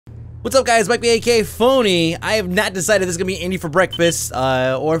What's up, guys? Mike, aka Fony. I have not decided if this is gonna be indie for breakfast,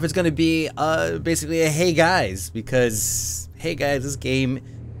 or if it's gonna be basically a hey guys, because hey guys, this game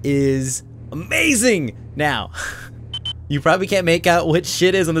is amazing. Now, you probably can't make out what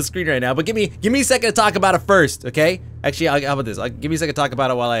shit is on the screen right now, but give me a second to talk about it first, okay? Actually, how about this? Give me a second to talk about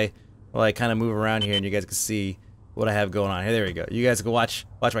it while I kind of move around here, and you guys can see what I have going on here. There we go. You guys can watch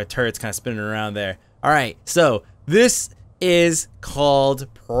my turrets kind of spinning around there. All right, so this is called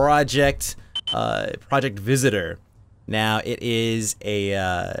Project Visitor. Now it is a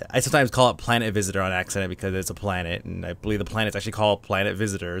I sometimes call it Planet Visitor on accident because it's a planet, and I believe the planet's actually called Planet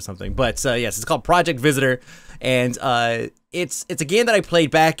Visitor or something. But yes, it's called Project Visitor, and it's a game that I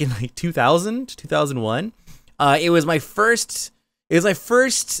played back in like 2001. It was my first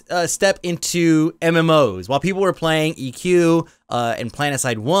step into MMOs. While people were playing EQ and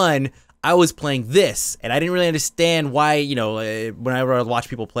PlanetSide 1, I was playing this, and I didn't really understand why, you know, whenever I watch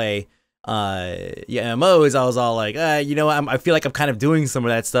people play MMOs, I was all like, you know, I feel like I'm kind of doing some of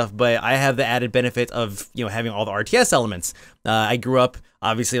that stuff, but I have the added benefit of, you know, having all the RTS elements. I grew up,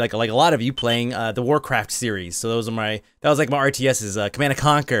 obviously, like a lot of you, playing the Warcraft series. So that was like my RTSs, Command &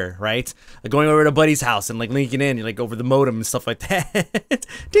 Conquer, right? Going over to a buddy's house and like linking in, like over the modem and stuff like that.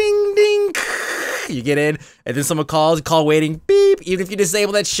 Ding, ding. You get in, and then someone calls, call waiting, beep. Even if you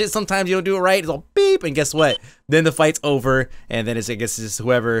disable that shit, sometimes you don't do it right. It's all beep, and guess what? Then the fight's over, and then I guess it's just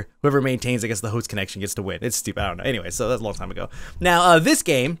whoever maintains, I guess, the host connection gets to win. It's stupid. I don't know. Anyway, so that's a long time ago. Now, this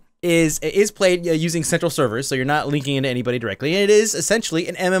game is played using central servers, so you're not linking into anybody directly. And it is essentially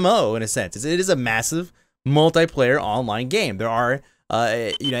an MMO in a sense. It is a massive multiplayer online game. There are,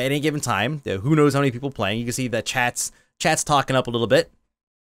 you know, at any given time, who knows how many people playing. You can see that chat's talking up a little bit.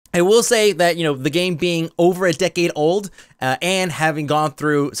 I will say that, you know, the game being over a decade old and having gone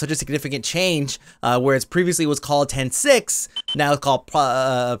through such a significant change, whereas previously it was called 10.6, now it's called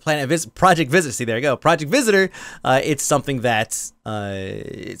Project Visitor. See, there you go, Project Visitor. It's something that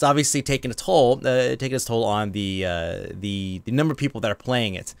it's obviously taken its toll on the number of people that are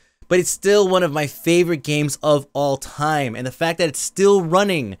playing it. But it's still one of my favorite games of all time, and the fact that it's still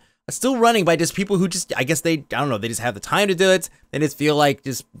running by just people who just, I guess I don't know, they just have the time to do it. They just feel like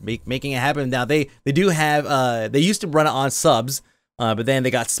just making it happen. Now they do have, they used to run it on subs, but then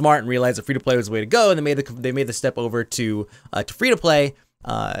they got smart and realized that free to play was the way to go, and they made the step over to free to play.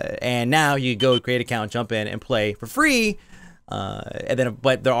 And now you go create an account, jump in, and play for free. And then,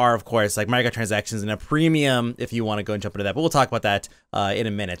 but there are, of course, like microtransactions and a premium if you want to go and jump into that. But we'll talk about that in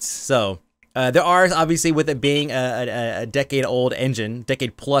a minute. So. There are, obviously, with it being a decade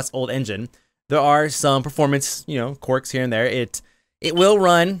plus old engine, there are some performance, you know, quirks here and there. It will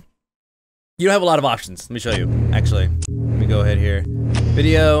run. You don't have a lot of options. Let me show you, actually. Let me go ahead here.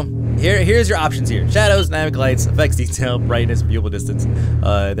 Video. Here's your options here. Shadows, dynamic lights, effects, detail, brightness, viewable distance.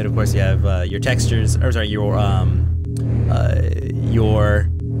 Then, of course, you have your textures, or sorry, your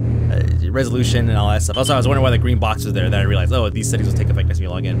resolution and all that stuff. Also, I was wondering why the green box was there, that I realized, oh, these settings will take effect as you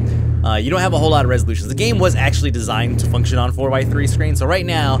log in. You don't have a whole lot of resolutions. The game was actually designed to function on 4:3 screen, so right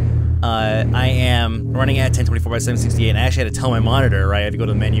now, I am running at 1024x768, and I actually had to tell my monitor, right? I had to go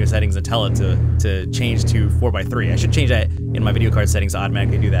to the menu settings and tell it to change to 4:3. I should change that in my video card settings to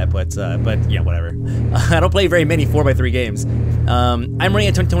automatically do that, but yeah, whatever. I don't play very many 4:3 games. I'm running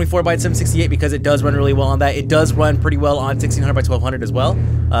at 1024x768 because it does run really well on that. It does run pretty well on 1600x1200 as well,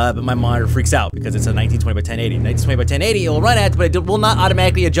 but my monitor freaks out because it's a 1920x1080. 1920x1080 it will run at, but it will not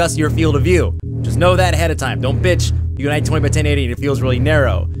automatically adjust your field of view. Just know that ahead of time. Don't bitch. You go 1920x1080 and it feels really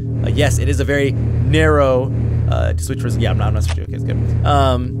narrow. Yes, it is a very narrow switch. Yeah, I'm not switching. Okay, it's good.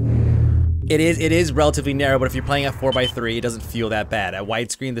 It is relatively narrow, but if you're playing at 4:3, it doesn't feel that bad. At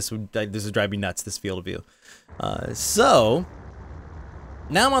widescreen, this would drive me nuts. This field of view. So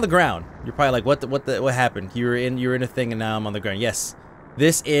now I'm on the ground. You're probably like, what happened? You were in a thing, and now I'm on the ground. Yes,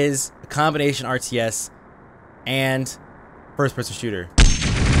 this is a combination RTS and first-person shooter.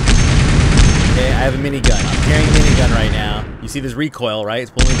 Okay, I have a minigun. I'm carrying a minigun right now. You see this recoil, right?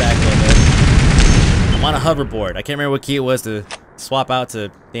 It's pulling me back a little bit. I'm on a hoverboard. I can't remember what key it was to swap out to...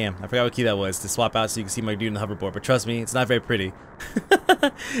 Damn, I forgot what key that was. To swap out so you can see my dude in the hoverboard. But trust me, it's not very pretty.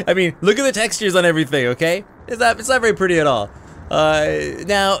 I mean, look at the textures on everything, okay? It's not very pretty at all.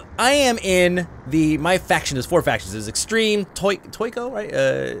 Now, I am in my faction. There's 4 factions. There's Extreme, Toiko, right?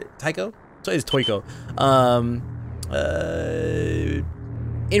 Taiko? So it's Toiko.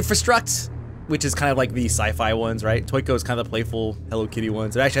 Infrastruct, which is kind of like the sci-fi ones, right? Toiko is kind of the playful Hello Kitty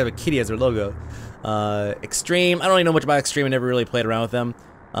ones. They actually have a kitty as their logo. Extreme, I don't really know much about Extreme. I never really played around with them.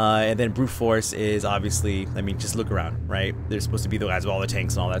 And then Brute Force is obviously, I mean, just look around, right? They're supposed to be the guys with all the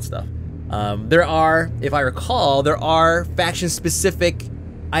tanks and all that stuff. There are, if I recall, there are faction-specific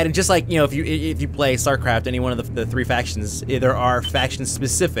item, just like, you know, if you play StarCraft, any one of the 3 factions, there are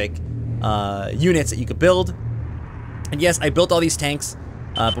faction-specific units that you could build. And yes, I built all these tanks,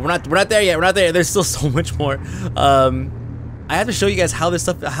 but we're not there yet. We're not there. There's still so much more. I have to show you guys how this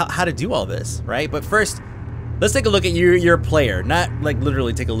stuff, how to do all this, right? But first, let's take a look at your player. Not like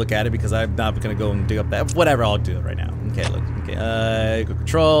literally take a look at it, because I'm not gonna go and dig up that. Whatever, I'll do it right now. Okay, look. Okay, go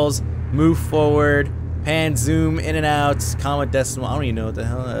controls, move forward, pan, zoom, in and out, comma, decimal. I don't even know what the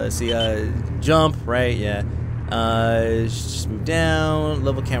hell. See, jump, right? Yeah. Just move down.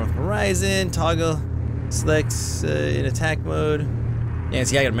 Level camera with horizon. Toggle, select in attack mode. Yeah,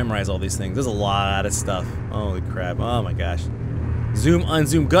 see, I gotta memorize all these things. There's a lot of stuff. Holy crap! Oh my gosh. Zoom,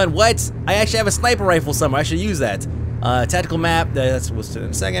 unzoom, gun. What? I actually have a sniper rifle somewhere. I should use that. Tactical map. That's what's in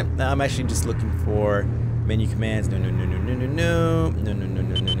a second. Now I'm actually just looking for menu commands. No, no, no, no, no, no, no, no, no,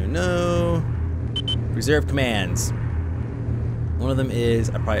 no, no, no, no. Reserve commands. One of them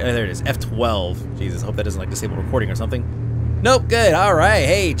is oh, there it is. F12. Jesus, hope that doesn't like disable recording or something. Nope. Good. All right.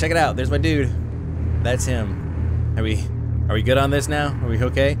 Hey, check it out. There's my dude. That's him. Are we good on this now? Are we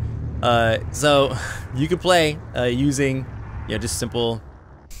okay? So you can play using. Yeah, just simple.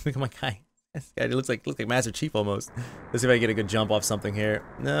 Look at my guy. This guy looks like Master Chief almost. Let's see if I can get a good jump off something here.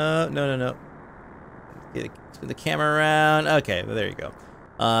 No. Spin the camera around. Okay, well, there you go.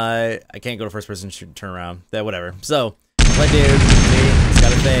 I can't go to first person shoot and turn around. Whatever. So, my dude, see, he's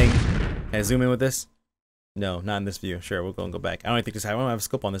got a thing. Can I zoom in with this? No, not in this view. Sure, we'll go back. I don't think I don't have a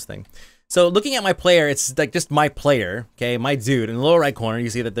scope on this thing. So, looking at my player, it's like just my player. Okay, my dude. In the lower right corner, you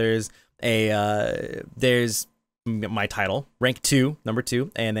see that there's my title, rank 2, number 2,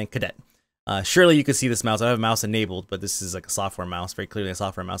 and then cadet. Surely you can see this mouse. I have a mouse enabled, but this is like a software mouse, very clearly a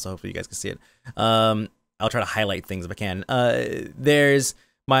software mouse, so hopefully you guys can see it. I'll try to highlight things if I can. There's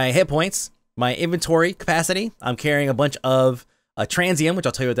my hit points, my inventory capacity. I'm carrying a bunch of transium, which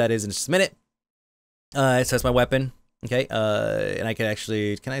I'll tell you what that is in just a minute. It says my weapon, okay? And I can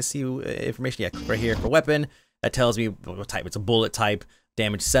actually, can I see information? Yeah, click right here for weapon. That tells me what type. It's a bullet type.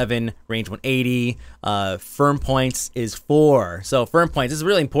 Damage 7, range 180, firm points is 4. So firm points, this is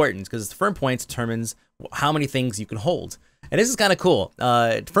really important because firm points determines how many things you can hold. And this is kind of cool.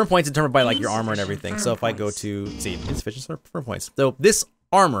 Firm points determined by like your armor and everything. So if I go to, see, insufficient firm points. So this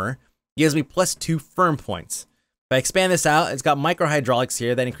armor gives me +2 firm points. If I expand this out, it's got micro hydraulics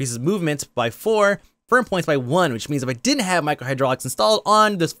here that increases movement by 4, firm points by 1, which means if I didn't have micro hydraulics installed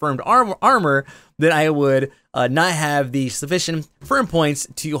on this firmed armor, then I would not have the sufficient firm points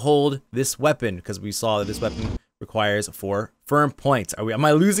to hold this weapon, because we saw that this weapon requires 4 firm points. Am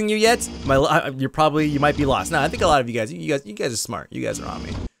I losing you yet? You might be lost. No, I think a lot of you guys are smart. You guys are on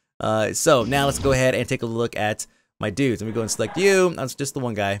me. So now let's go ahead and take a look at my dudes. Let me go and select you. That's just the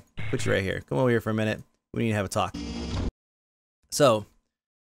one guy. Put you right here. Come over here for a minute. We need to have a talk. So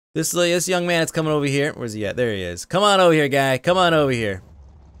this young man that's coming over here. Where's he at? There he is. Come on over here, guy. Come on over here.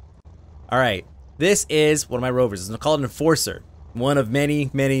 All right. This is one of my rovers. It's called an enforcer. One of many,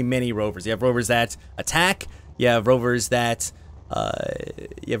 many, many rovers. You have rovers that attack. You have rovers that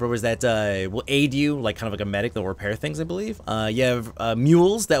will aid you, like kind of like a medic that will repair things, I believe. You have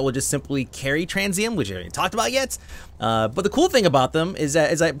mules that will just simply carry transium, which I haven't talked about yet. But the cool thing about them is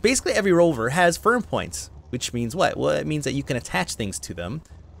that basically every rover has firm points, which means what? Well, it means that you can attach things to them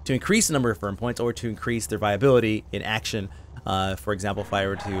to increase the number of firm points or to increase their viability in action. For example, if I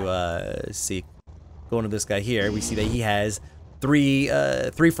were to go into this guy here, we see that he has three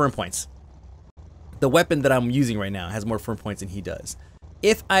firm points. The weapon that I'm using right now has more firm points than he does.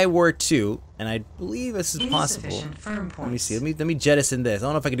 If I were to, and I believe this is possible, let me see. Let me jettison this. I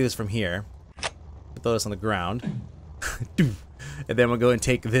don't know if I can do this from here. Throw this on the ground, and then I'm gonna go and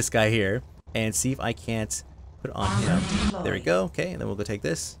take this guy here and see if I can't put it on him. There we go. Okay, and then we'll go take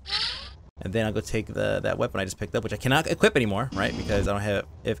this, and then I'll go take that weapon I just picked up, which I cannot equip anymore, right? Because I don't have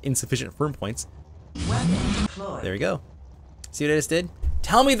insufficient firm points. There we go. See what I just did?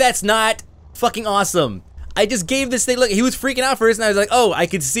 Tell me that's not fucking awesome. I just gave this thing, look, he was freaking out first and I was like, oh, I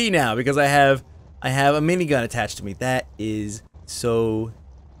can see now because I have a minigun attached to me. That is so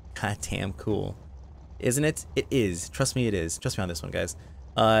goddamn cool. Isn't it? It is. Trust me, it is. Trust me on this one, guys.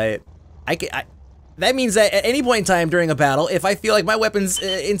 That means that at any point in time during a battle, if I feel like my weapon's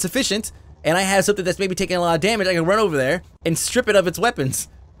insufficient and I have something that's maybe taking a lot of damage, I can run over there and strip it of its weapons.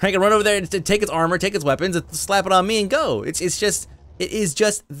 I can run over there and take its armor, take its weapons, and slap it on me and go. It is just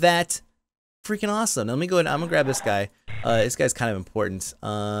that freaking awesome. Now, let me go ahead. I'm gonna grab this guy. This guy's kind of important.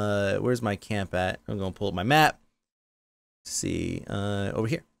 Where's my camp at? I'm gonna pull up my map. Let's see, over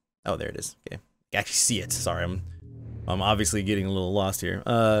here. Oh, there it is. Okay, I actually see it. Sorry, I'm obviously getting a little lost here.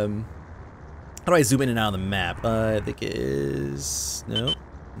 How do I zoom in and out of the map? I think it is no.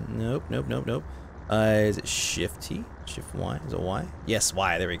 Nope, nope, nope, nope. Is it Shift T? Shift Y? Is it Y? Yes,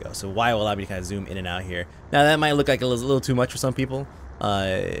 Y. There we go. So Y will allow me to kind of zoom in and out here. Now that might look like a little too much for some people.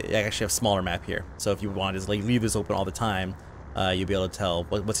 I actually have a smaller map here. So if you want to just like leave this open all the time, you'll be able to tell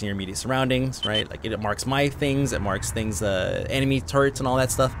what's in your immediate surroundings, right? Like it marks my things, it marks things, enemy turrets and all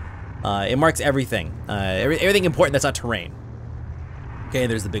that stuff. It marks everything, everything important that's not terrain. Okay,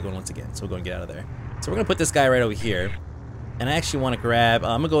 there's the big one once again. So we're going to get out of there. So we're gonna put this guy right over here. And I actually want to grab,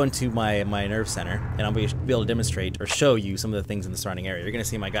 I'm going to go into my nerve center, and I'll be able to demonstrate or show you some of the things in the surrounding area. You're going to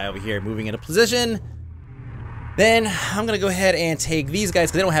see my guy over here moving into position. Then I'm going to go ahead and take these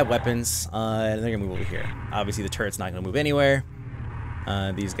guys, because they don't have weapons, and they're going to move over here. Obviously, the turret's not going to move anywhere.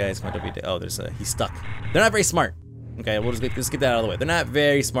 These guys, oh, he's stuck. They're not very smart. Okay, we'll just get that out of the way. They're not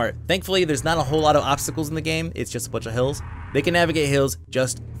very smart. Thankfully, there's not a whole lot of obstacles in the game. It's just a bunch of hills. They can navigate hills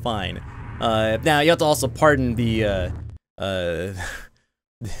just fine. Now, you have to also pardon the... so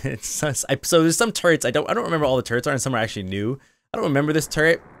there's some turrets, I don't remember all the turrets are, and some are actually new. I don't remember this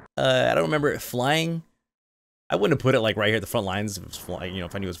turret. I don't remember it flying. I wouldn't have put it like right here at the front lines if it was flying,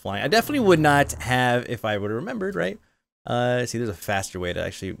 if I knew it was flying. I definitely would not have if I would have remembered, right? See, there's a faster way to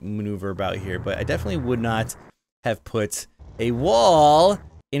actually maneuver about here, but I definitely would not have put a wall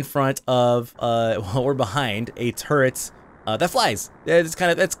in front of or behind a turret that flies. That's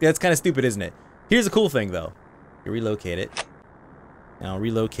kind of stupid, isn't it? Here's the cool thing though. You relocate it. And I'll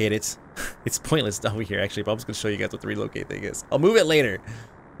relocate it. It's pointless over here, actually, but I'm just going to show you guys what the relocate thing is. I'll move it later.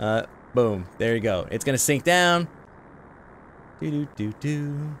 Boom. There you go. It's going to sink down. And it's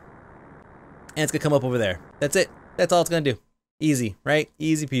going to come up over there. That's it. That's all it's going to do. Easy, right?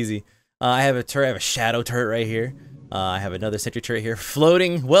 Easy peasy. I have a turret. I have a shadow turret right here. I have another sentry turret here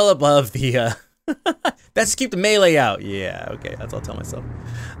floating well above the... That's to keep the melee out. Yeah, okay. That's what I'll tell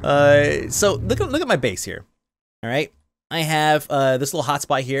myself. So look at my base here. All right, I have this little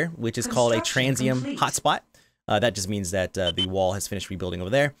hotspot here, which is called a transient hotspot. That just means that the wall has finished rebuilding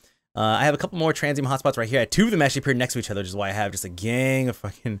over there. I have a couple more transient hotspots right here. Two of them actually appear next to each other, which is why I have just a gang of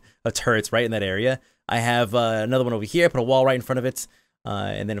fucking turrets right in that area. I have another one over here. I put a wall right in front of it.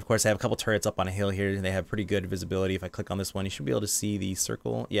 And then, of course, I have a couple turrets up on a hill here, and they have pretty good visibility. If I click on this one, you should be able to see the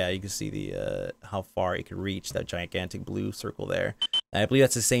circle. Yeah, you can see the how far it could reach, that gigantic blue circle there. And I believe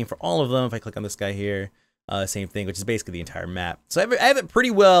that's the same for all of them. If I click on this guy here, same thing, which is basically the entire map. So I have it pretty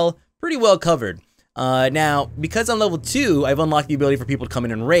well covered. Now, because I'm level 2, I've unlocked the ability for people to come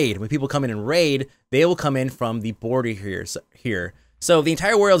in and raid. When people come in and raid, they will come in from the border here. So the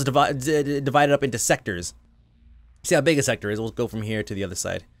entire world is divided up into sectors. See how big a sector is? We'll go from here to the other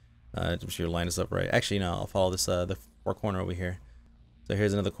side. I'm sure line this up right. Actually, no, I'll follow this the far corner over here. So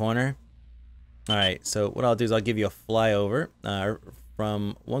here's another corner. All right. So what I'll do is I'll give you a flyover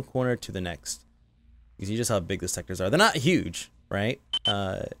from one corner to the next. You see just how big the sectors are. They're not huge, right?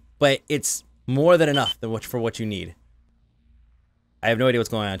 But it's more than enough for what you need. I have no idea what's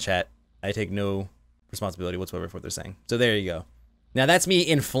going on in chat. I take no responsibility whatsoever for what they're saying. So there you go. Now that's me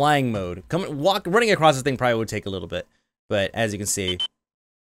in flying mode. Running across this thing probably would take a little bit, but as you can see,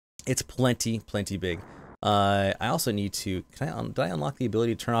 it's plenty big. I also need to. Did I unlock the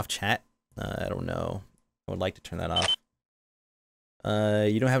ability to turn off chat? I don't know. I would like to turn that off.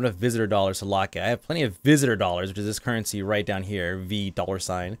 You don't have enough visitor dollars to lock it. I have plenty of visitor dollars, which is this currency right down here, $V.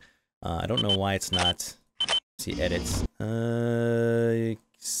 I don't know why it's not. See edits.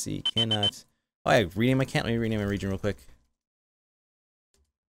 See cannot. Oh, I have rename. I can't. Let me rename my region real quick.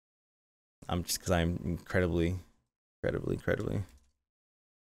 Because I'm incredibly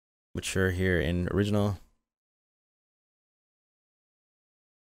mature here in original.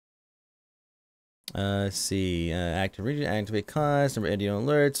 Let's see, active region, activate cause, number of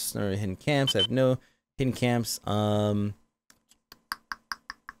alerts, number of hidden camps. I have no hidden camps.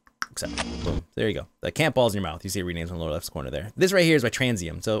 Except, boom, there you go. The camp ball's in your mouth. You see it renames on the lower left corner there. This right here is my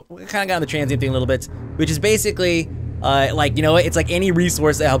transient. So we kind of got on the transient thing a little bit, which is basically like, you know, it's like any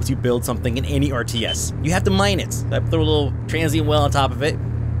resource that helps you build something in any RTS. You have to mine it. So I throw a little transient well on top of it.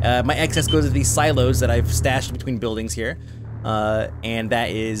 My excess goes to these silos that I've stashed between buildings here. And that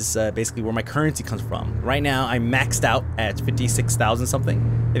is basically where my currency comes from. Right now, I'm maxed out at 56,000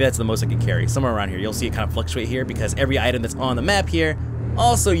 something. Maybe that's the most I can carry. Somewhere around here. You'll see it kind of fluctuate here because every item that's on the map here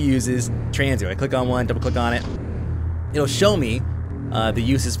also uses transient. I click on one, double click on it. It'll show me the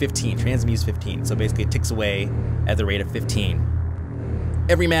use is 15. Transient use 15. So basically it ticks away at the rate of 15.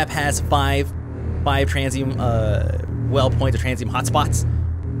 Every map has five transient well points or transient hotspots.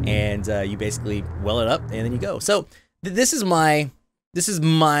 And you basically well it up and then you go. So this is my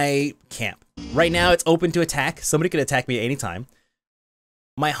camp. Right now it's open to attack. Somebody could attack me at any time.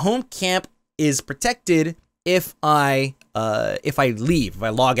 My home camp is protected if I if I leave, if I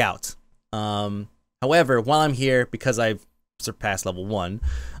log out. However, while I'm here, because I've surpassed level 1,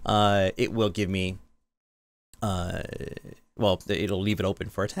 it will give me, well, it'll leave it open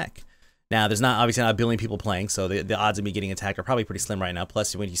for attack. Now, there's obviously not a billion people playing, so the odds of me getting attacked are probably pretty slim right now.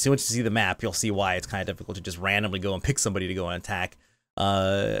 Plus, when you see the map, you'll see why it's kind of difficult to just randomly go and pick somebody to go and attack.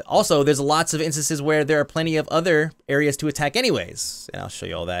 Also, there's lots of instances where there are plenty of other areas to attack anyways, and I'll show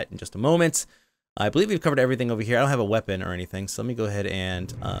you all that in just a moment. I believe we've covered everything over here. I don't have a weapon or anything, so let me go ahead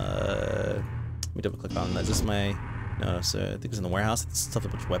and let me double click on that. Is this my... No, so I think it's in the warehouse. It's stuff, a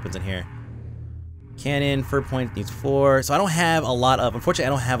bunch of weapons in here. Cannon, fur point needs 4. So I don't have a lot of, unfortunately, I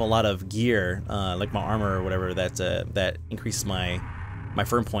don't have a lot of gear, like my armor or whatever, that increases my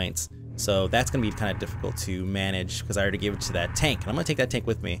firm points. So that's going to be kind of difficult to manage because I already gave it to that tank. And I'm going to take that tank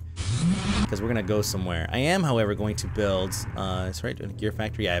with me because we're going to go somewhere. I am, however, going to build, it's right, in the gear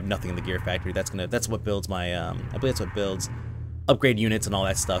factory. I have nothing in the gear factory. That's what builds my, I believe that's what builds upgrade units and all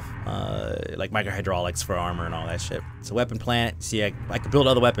that stuff, like microhydraulics for armor and all that shit. So weapon plant, see, I could build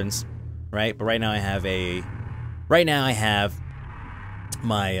other weapons, right? But right now I have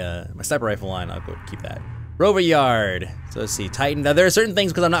my my sniper rifle line. I'll go keep that. Rover yard. So let's see, Titan. Now there are certain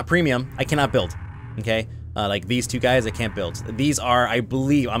things because I'm not premium, I cannot build. Okay, like these two guys, I can't build. These are, I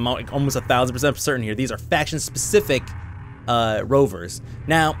believe, I'm almost 1,000% certain here. These are faction specific rovers.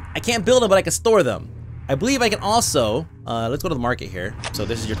 Now I can't build them, but I can store them. I believe I can also, let's go to the market here. So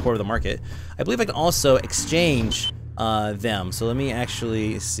this is your tour of the market. I believe I can also exchange them. So let me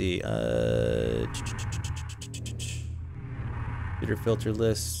actually see. Computer filter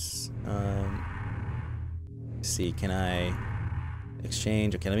lists. Let's see, can I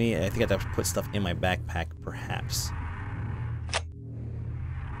exchange? Okay, I think I have to put stuff in my backpack, perhaps.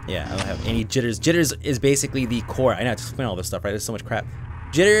 Yeah, I don't have any jitters. Jitters is basically the core. I know I have to explain all this stuff, right? There's so much crap.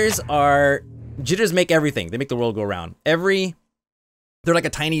 Jitters make everything. They make the world go round. They're like a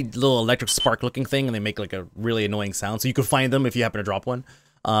tiny little electric spark looking thing, and they make like a really annoying sound. So you can find them if you happen to drop one.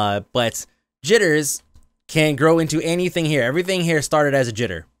 But jitters can grow into anything here. Everything here started as a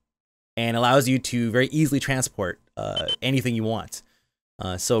jitter and allows you to very easily transport anything you want.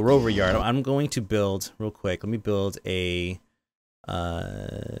 So rover yard, I'm going to build real quick. Let me build a,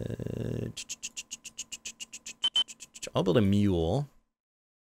 I'll build a mule.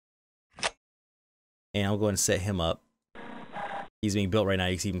 And I'll go ahead and set him up. He's being built right now.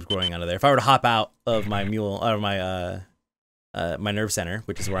 You can see him growing out of there. If I were to hop out of my mule, or my nerve center,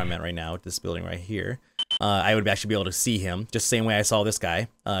 which is where I'm at right now, this building right here, I would actually be able to see him, just the same way I saw this guy,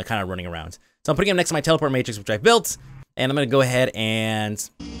 kind of running around. So I'm putting him next to my teleport matrix, which I built, and I'm going to go ahead and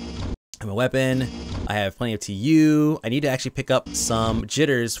have a weapon. I have plenty of TU. I need to actually pick up some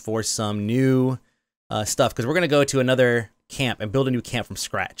jitters for some new stuff, because we're going to go to another camp and build a new camp from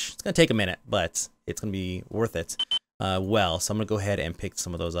scratch. It's going to take a minute, but it's going to be worth it. Well, so I'm going to go ahead and pick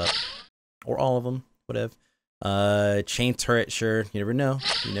some of those up. Or all of them, whatever. Chain turret, sure. You never know.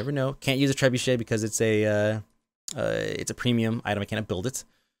 You never know. Can't use a trebuchet because it's a premium item. I cannot build it.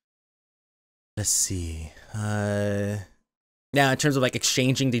 Let's see. Now, in terms of like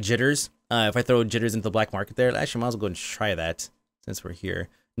exchanging the jitters, if I throw jitters into the black market there, actually, I might as well go and try that since we're here.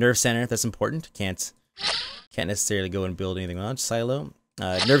 Nerve center, that's important. Can't necessarily go and build anything on silo.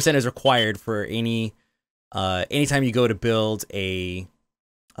 Nerve center is required for anytime you go to build a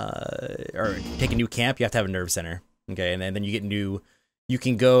or take a new camp, you have to have a nerve center. Okay, and then you get you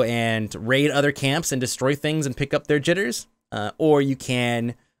can go and raid other camps and destroy things and pick up their jitters, or you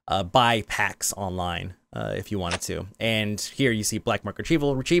can buy packs online if you wanted to. And here you see black market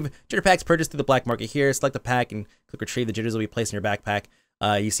retrieval. Retrieve jitter packs purchased through the black market here. Select the pack and click retrieve. The jitters will be placed in your backpack.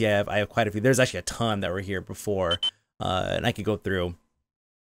 You see I have quite a few. There's actually a ton that were here before, and I could go through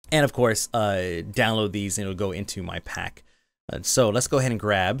and of course download these and it'll go into my pack. So let's go ahead and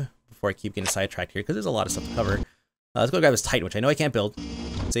grab, before I keep getting sidetracked here, because there's a lot of stuff to cover. Let's go grab this Titan, which I know I can't build.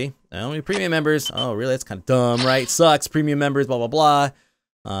 See, only premium members. Oh, really? That's kind of dumb, right? Sucks. Premium members, blah, blah, blah.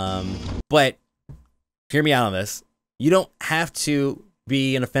 But hear me out on this. You don't have to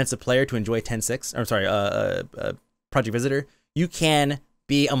be an offensive player to enjoy 10-6. Or sorry, Project Visitor. You can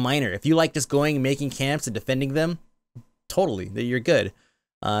be a miner. If you like just going and making camps and defending them, totally, you're good.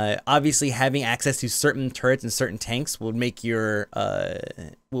 Obviously, having access to certain turrets and certain tanks will make your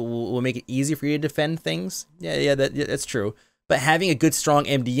will make it easy for you to defend things. Yeah, that's true. But having a good, strong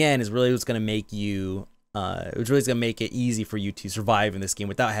MDN is really what's going to make you. It's really going to make it easy for you to survive in this game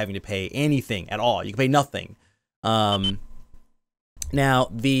without having to pay anything at all. You can pay nothing. Now,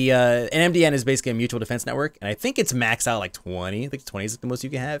 an MDN is basically a mutual defense network, and I think it's maxed out like 20. I think 20 is the most you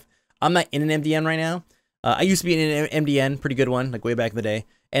can have. I'm not in an MDN right now. I used to be in an MDN, pretty good one, like way back in the day.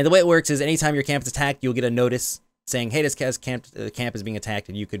 And the way it works is anytime your camp is attacked, you'll get a notice saying, hey, this camp is being attacked,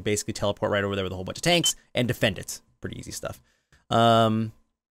 and you could basically teleport right over there with a whole bunch of tanks and defend it. Pretty easy stuff. Let's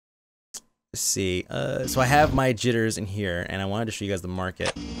see. So I have my jitters in here, and I wanted to show you guys the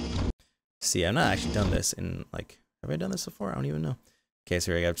market. See, I've not actually done this in, like, have I done this before? I don't even know. Okay,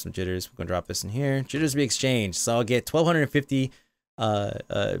 so here I got some jitters. We're gonna drop this in here. Jitters be exchanged, so I'll get 1,250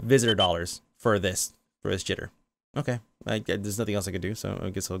 visitor dollars for this jitter. Okay, there's nothing else I could do, so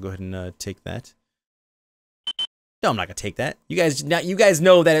I guess I'll go ahead and take that. No, I'm not gonna take that. You guys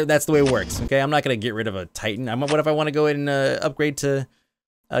know that that's the way it works. Okay, I'm not gonna get rid of a Titan. What if I want to go ahead and upgrade to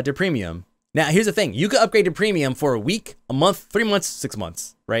premium? Now, here's the thing. You could upgrade to premium for a week, a month, 3 months, 6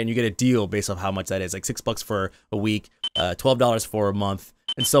 months, right? And you get a deal based off how much that is, like $6 for a week, $12 for a month,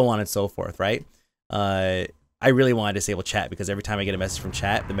 and so on and so forth, right? I really want to disable chat because every time I get a message from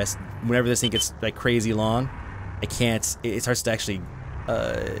chat, whenever this thing gets like crazy long, I can't. It starts to actually.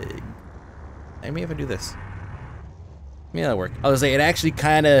 I may if I do this. Maybe that'll work. I was like, it actually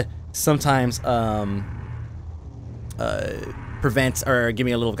kind of sometimes prevents or give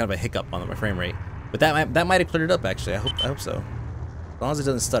me a little kind of a hiccup on my frame rate, but that might have cleared it up actually. I hope so. As long as it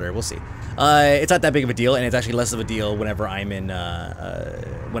doesn't stutter, we'll see. It's not that big of a deal, and it's actually less of a deal whenever I'm in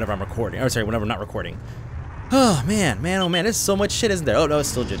whenever I'm recording. Or sorry, whenever I'm not recording. Oh man, oh man, there's so much shit, isn't there? Oh no, it's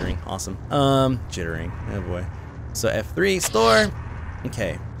still jittering. Awesome. Jittering. Oh boy. So F3 store.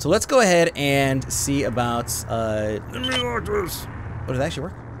 Okay, so let's go ahead and see about let me lock this. Oh, did that actually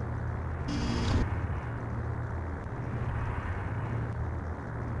work?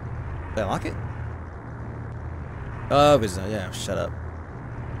 Did I lock it? Oh, yeah, shut up.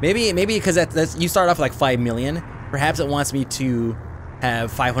 Maybe because that's you start off with like 5 million. Perhaps it wants me to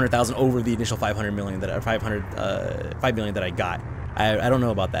have 500,000 over the initial 5 million that I got. I don't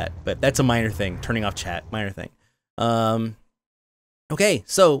know about that, but that's a minor thing. Turning off chat, minor thing. Okay,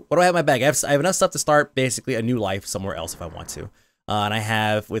 so what do I have in my bag? I have enough stuff to start basically a new life somewhere else if I want to. And I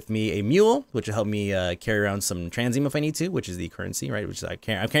have with me a mule, which will help me carry around some transium if I need to, which is the currency, right? Which is I'm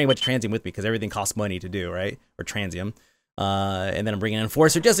carrying a bunch of transium with me because everything costs money to do, right? Or transium. And then I'm bringing an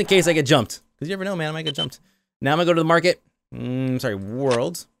enforcer just in case I get jumped. Because you never know, man, I might get jumped. Now I'm going to go to the market. Sorry,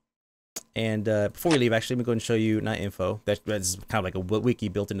 world. And before we leave, actually, I'm going to go and show you, not info. That's kind of like a wiki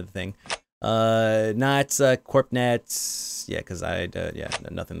built into the thing. Not CorpNet. Yeah, because yeah,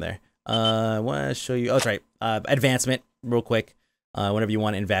 nothing there. I want to show you, oh, that's right. Advancement, real quick. Whenever you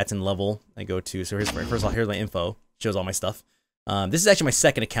want to advance in level, I go to, so first of all, here's my info. Shows all my stuff. This is actually my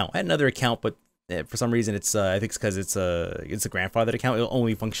second account. I had another account, but for some reason it's, I think it's because it's a grandfathered account. It'll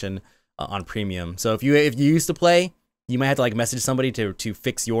only function on premium. So if you used to play, you might have to like message somebody to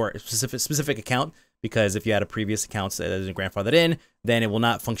fix your specific account, because if you had a previous account that isn't grandfathered in, then it will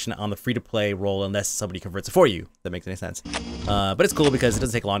not function on the free-to-play role unless somebody converts it for you. If that makes any sense. But it's cool because it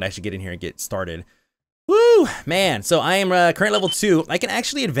doesn't take long to actually get in here and get started. Woo, man. So I am current level 2. I can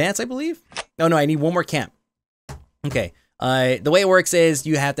actually advance, I believe. Oh no, I need one more camp. Okay. The way it works is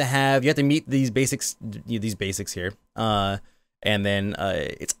you have to meet these basics here. And then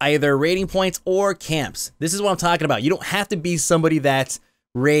it's either raiding points or camps. This is what I'm talking about. You don't have to be somebody that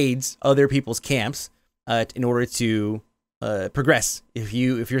raids other people's camps in order to progress. If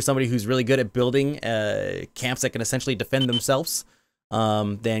you're somebody who's really good at building camps that can essentially defend themselves,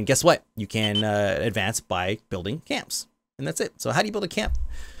 then guess what? You can advance by building camps, and that's it. So how do you build a camp?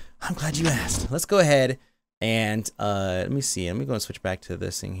 I'm glad you asked. Let's go ahead and let me see. Let me go and switch back to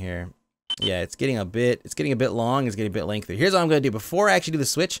this thing here. Yeah, it's getting a bit long. It's getting a bit lengthy. Here's what I'm gonna do before I actually do the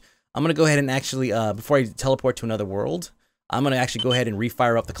switch. I'm gonna go ahead and actually before I teleport to another world, I'm gonna actually go ahead and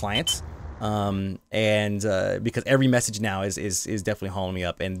refire up the clients. Because every message now is definitely hauling me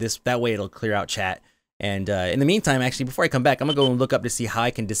up, and that way it'll clear out chat. And in the meantime, actually, before I come back, I'm gonna go and look up to see how I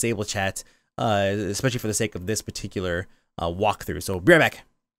can disable chat, especially for the sake of this particular walkthrough. So be right back.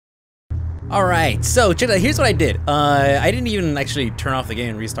 All right, so check it out. Here's what I did. I didn't even actually turn off the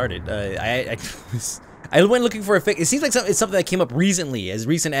game and restart it. I went looking for a fix. It seems like it's something that came up recently, as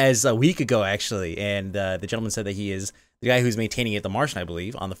recent as a week ago, actually. And the gentleman said that he is the guy who's maintaining it, The Martian, I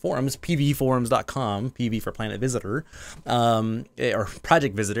believe, on the forums, pvforums.com, PV for Planet Visitor, or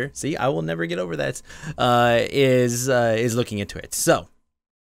Project Visitor. See, I will never get over that. Is looking into it. So,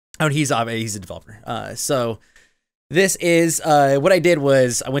 he's a developer. So, this is what I did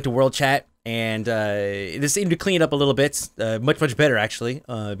was I went to World Chat. And this seemed to clean it up a little bit, much better actually,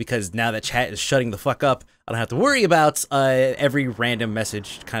 because now that chat is shutting the fuck up, I don't have to worry about every random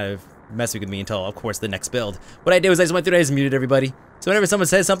message kind of messing with me until, of course, the next build. What I did was I just went through and I just muted everybody. So whenever someone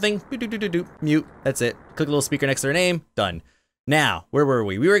says something, mute. That's it. Click a little speaker next to their name. Done. Now, where were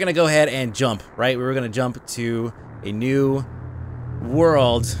we? We were gonna go ahead and jump, right? We were gonna jump to a new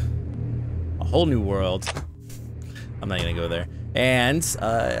world, a whole new world. I'm not gonna go there. And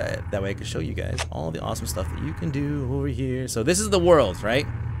that way I can show you guys all the awesome stuff that you can do over here. So this is the world, right?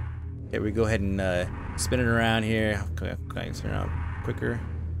 Okay, we go ahead and spin it around here. Can I spin it around quicker?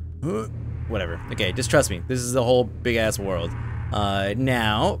 Whatever. Okay, just trust me. This is the whole big ass world.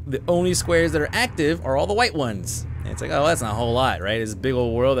 Now, the only squares that are active are all the white ones. And it's like, oh, that's not a whole lot, right? It's a big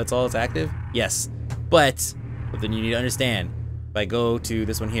old world, that's all that's active? Yes. But then you need to understand, if I go to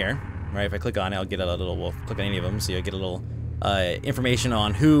this one here, right, if I click on it, I'll get a little, well, click on any of them, so you'll get a little information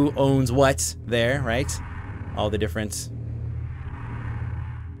on who owns what there, right? All the different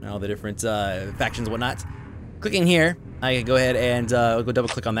factions and whatnot. Clicking here, I can go ahead and go double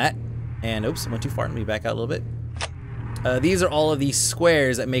click on that. And oops, I went too far. Let me back out a little bit. These are all of these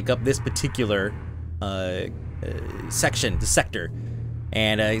squares that make up this particular section, the sector.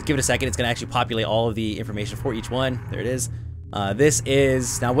 And give it a second, it's going to actually populate all of the information for each one. There it is. This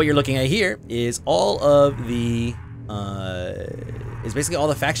is, now what you're looking at here is all of the, is basically all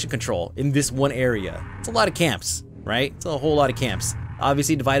the faction control in this one area. It's a lot of camps, right? It's a whole lot of camps.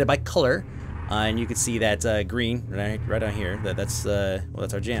 Obviously divided by color. And you can see that green right down here. That's well,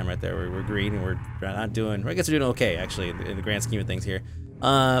 that's our jam right there. We're green, and we're not doing. I guess we're doing okay actually in the grand scheme of things here.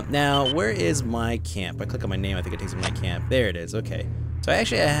 Now where is my camp? I click on my name. I think it takes me to my camp. There it is. Okay. So I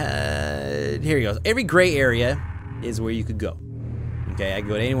actually here you go. Every gray area is where you could go. Okay, I can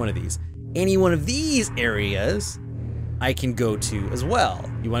go to any one of these. Any one of these areas, I can go to as well.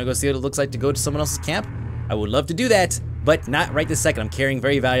 You want to go see what it looks like to go to someone else's camp? I would love to do that. But not right this second. I'm carrying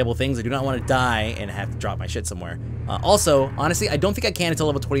very valuable things. I do not want to die and have to drop my shit somewhere. Also, honestly, I don't think I can until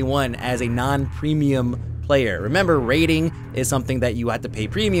level 21 as a non-premium player. Remember, raiding is something that you have to pay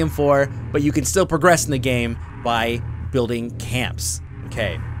premium for, but you can still progress in the game by building camps.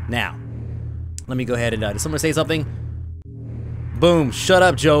 Okay, now, let me go ahead and, did someone say something? Boom, shut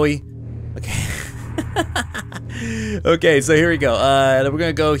up, Joey. Okay. Okay, so here we go. We're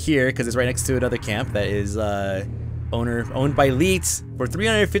gonna go here, because it's right next to another camp that is, owned by Leet for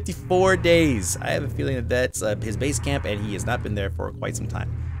 354 days. I have a feeling that that's his base camp, and he has not been there for quite some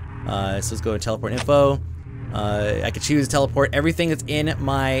time. So let's go to teleport info. I could choose to teleport everything that's in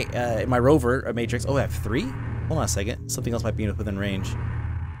my rover matrix. Oh, I have 3? Hold on a second. Something else might be within range.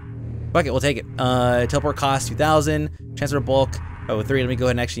 Fuck it, we'll take it. Teleport cost 2,000. Transfer bulk. Oh, 3. Let me go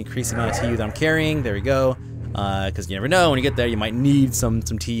ahead and actually increase the amount of TU that I'm carrying. There we go. Because you never know, when you get there, you might need some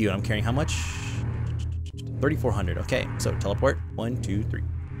TU. And I'm carrying how much? 3,400. Okay, so teleport. 1, 2, 3.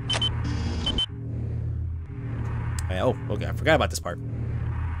 Oh, okay. I forgot about this part.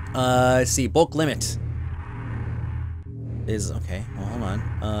 Let's see. Bulk limit is okay. Well, hold on.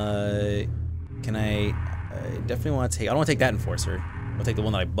 Can I definitely want to take? I don't want to take that enforcer. I'll take the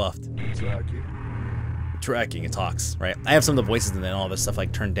one that I buffed. Tracking. It talks, right? I have some of the voices and then all this stuff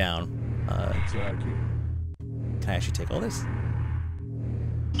like turned down. Can I actually take all this?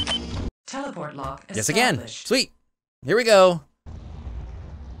 Teleport lock established. Yes, again. Sweet. Here we go.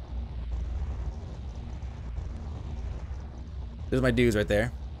 There's my dudes right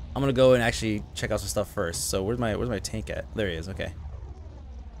there. I'm gonna go and actually check out some stuff first. So where's my tank at? There he is. Okay.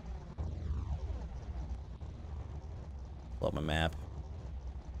 Pull up my map.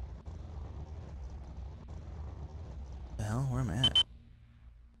 The hell? Where am I at?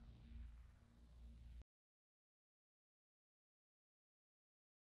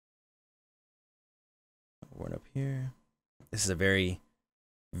 We're up here. This is a very,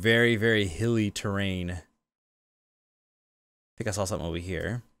 very, very hilly terrain. I think I saw something over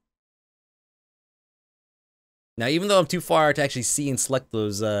here. Now, even though I'm too far to actually see and select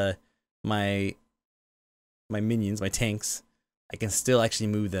those, my minions, my tanks, I can still actually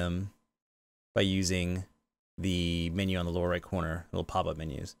move them by using the menu on the lower right corner, little pop-up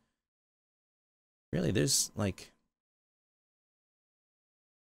menus. Really, there's like...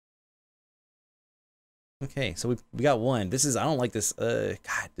 Okay, so we got one. This is, I don't like this. God,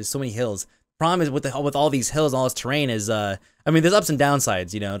 there's so many hills. Problem is with all these hills and all this terrain is, I mean, there's ups and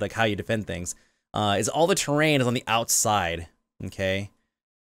downsides, you know, like how you defend things. Is all the terrain is on the outside, okay?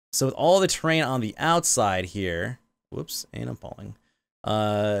 So with all the terrain on the outside here, whoops, and I'm falling.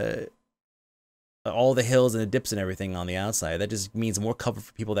 All the hills and the dips and everything on the outside, that just means more cover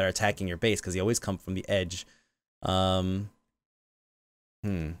for people that are attacking your base because they always come from the edge. All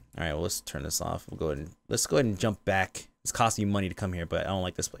right, well, let's turn this off. Let's go ahead and jump back. It's costing you money to come here, but I don't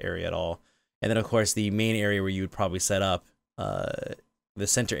like this area at all. And then, of course, the main area where you would probably set up, the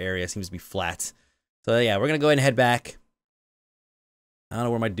center area seems to be flat. So, yeah, we're going to go ahead and head back. I don't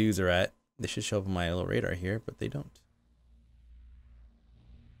know where my dudes are at. They should show up on my little radar here, but they don't.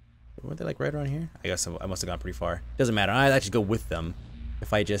 Weren't they, like, right around here? I guess I must have gone pretty far. Doesn't matter. I'd actually go with them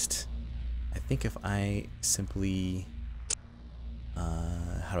if I just I think if I simply,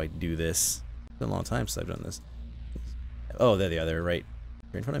 how do I do this? It's been a long time since I've done this. Oh, there they are. They're right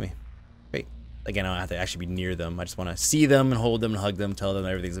in front of me. Great. Again, I don't have to actually be near them. I just want to see them and hold them and hug them, tell them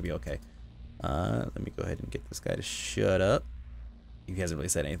everything's gonna be okay. Let me go ahead and get this guy to shut up. He hasn't really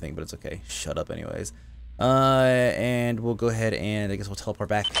said anything, but it's okay. Shut up anyways. And we'll go ahead and I guess we'll teleport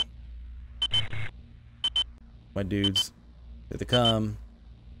back. My dudes, here they come.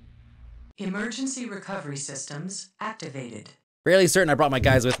 Emergency recovery systems activated. Fairly certain I brought my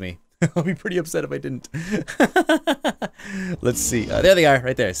guys with me. I'll be pretty upset if I didn't. Let's see. There they are,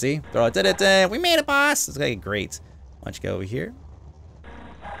 right there. See? They're all da-da-da. We made it, boss. It's gonna be great. Why don't you go over here?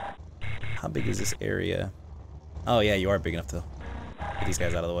 How big is this area? Oh yeah, you are big enough to get these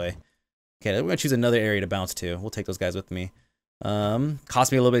guys out of the way. Okay, we're gonna choose another area to bounce to. We'll take those guys with me.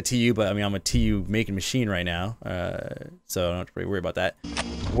 Cost me a little bit of TU, but I mean I'm a TU making machine right now, so I don't have to really worry about that.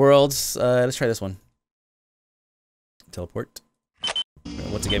 Worlds. Let's try this one. Teleport.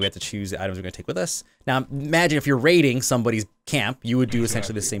 Once again, we have to choose the items we're going to take with us. Now, imagine if you're raiding somebody's camp, you would do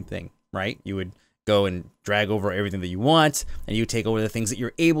essentially the same thing, right? You would go and drag over everything that you want, and you take over the things that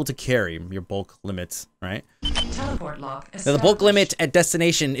you're able to carry, your bulk limits, right? Teleport lock established. Now, the bulk limit at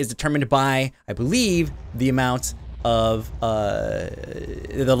destination is determined by, I believe, the amount of,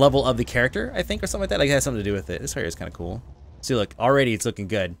 the level of the character, I think, or something like that. Like, it has something to do with it. This area is kind of cool. See, look, already it's looking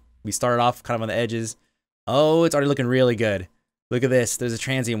good. We started off kind of on the edges. Oh, it's already looking really good. Look at this. There's a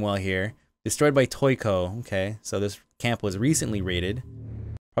transient well here. Destroyed by Toyko. Okay, so this camp was recently raided.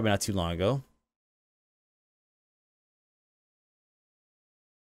 Probably not too long ago.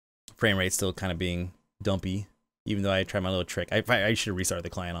 Frame rate still kind of being dumpy, even though I tried my little trick. I should have restarted the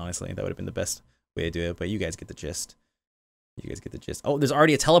client, honestly. That would have been the best way to do it, but you guys get the gist. You guys get the gist. Oh, there's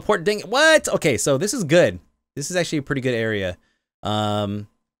already a teleport ding. What? Okay, so this is good. This is actually a pretty good area. Lots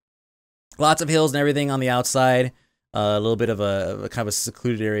of hills and everything on the outside. A little bit of a kind of a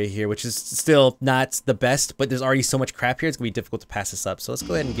secluded area here, which is still not the best, but there's already so much crap here, it's gonna be difficult to pass this up. So let's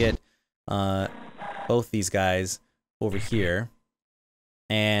go ahead and get both these guys over here.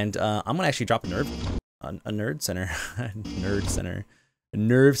 And I'm gonna actually drop a nerve center. A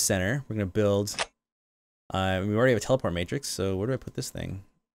nerve center. We're gonna build. We already have a teleport matrix, so where do I put this thing?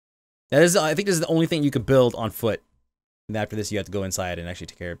 That is, I think this is the only thing you could build on foot. And after this, you have to go inside and actually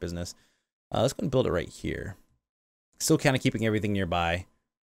take care of business. Let's go and build it right here. Still kind of keeping everything nearby.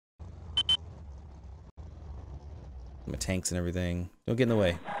 My tanks and everything. Don't get in the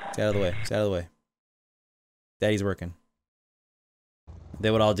way. Stay out of the way. Stay out of the way. Daddy's working.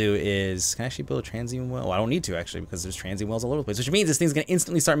 Then what I'll do is, can I actually build a transient well? Oh, I don't need to actually, because there's transient wells all over the place, which means this thing's gonna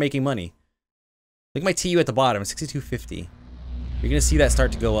instantly start making money. Look at my TU at the bottom, 6250. You're gonna see that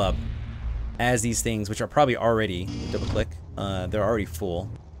start to go up as these things, which are probably already, double click, they're already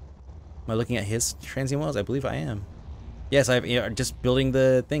full. Am I looking at his transient wells? I believe I am. Yes, I've just building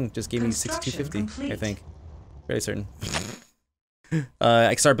the thing just gave me 6250, I think. Fairly certain. I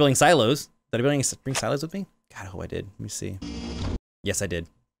can start building silos. Did I bring silos with me? God, I hope I did. Let me see. Yes, I did.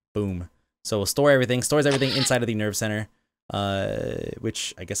 Boom. So we'll store everything. Stores everything inside of the nerve center.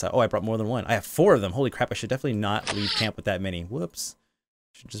 Which I guess I brought more than one. I have 4 of them. Holy crap! I should definitely not leave camp with that many. Whoops.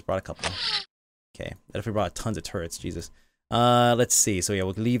 Should just brought a couple. Okay. That if we brought tons of turrets. Jesus. Let's see. So yeah,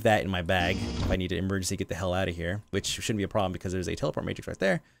 we'll leave that in my bag if I need to emergency get the hell out of here, which shouldn't be a problem because there's a teleport matrix right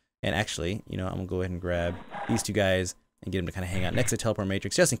there. And actually, you know, I'm gonna go ahead and grab these 2 guys and get them to kind of hang out next to the teleport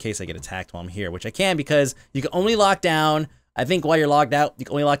matrix just in case I get attacked while I'm here, which I can because you can only lock down. I think while you're logged out, you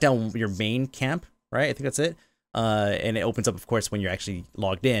can only lock down your main camp, right? I think that's it. And it opens up, of course, when you're actually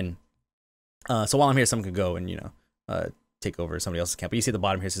logged in. So while I'm here, someone could go and, you know, take over somebody else's camp. But you see at the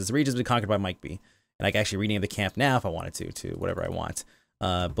bottom here, it says the region has been conquered by Mike B. And I can actually rename the camp now if I wanted to whatever I want.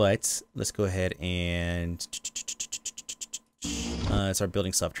 But let's go ahead and start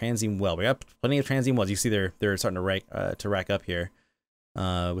building stuff. Transient well. We got plenty of transient wells. You see they're starting to rack up here,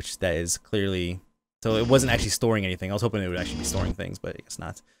 which that is clearly. So it wasn't actually storing anything. I was hoping it would actually be storing things, but I guess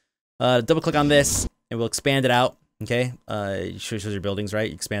not. Double click on this, and we'll expand it out. Okay, it shows your buildings, right?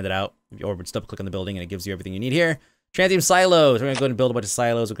 You expand it out, or just double click on the building, and it gives you everything you need here. Transient silos. We're gonna go ahead and build a bunch of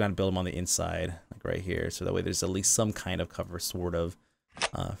silos. We're gonna build them on the inside, like right here, so that way there's at least some kind of cover, sort of,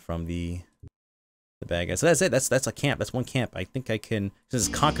 from the bad guys. So that's it. That's a camp. That's one camp. I think I can. This is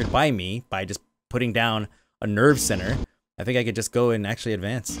conquered by me by just putting down a nerve center. I think I could just go and actually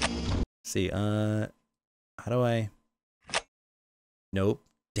advance. Let's see, how do I? Nope.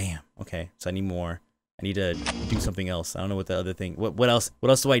 Damn. Okay, so I need more. I need to do something else. I don't know what the other thing. What else? What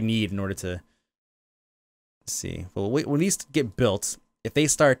else do I need in order to? Let's see. Well, when these get built, if they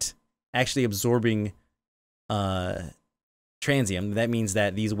start actually absorbing, Transium, that means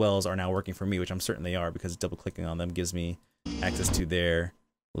that these wells are now working for me, which I'm certain they are because double clicking on them gives me access to their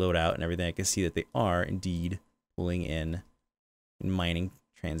loadout and everything. I can see that they are indeed pulling in and mining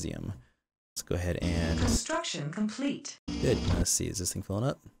Transium. Let's go ahead and... Construction complete. Good. Let's see, is this thing filling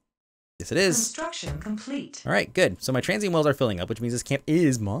up? Yes, it is. Construction complete. All right, good. So my Transium wells are filling up, which means this camp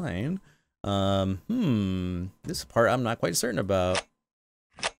is mine. This part I'm not quite certain about.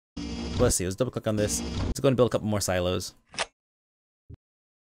 Let's see, let's double click on this. Let's go and build a couple more silos.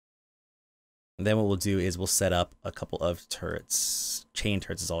 And then what we'll do is we'll set up a couple of turrets. Chain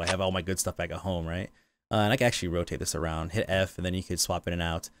turrets is all I have. All my good stuff back at home, right? And I can actually rotate this around. Hit F, and then you could swap in and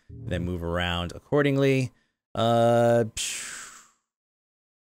out. And then move around accordingly. What's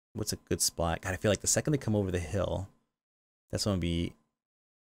a good spot? God, I feel like the second they come over the hill, that's when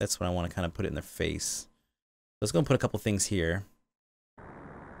I want to kind of put it in their face. Let's go and put a couple things here.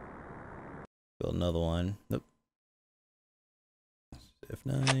 Build another one. Nope.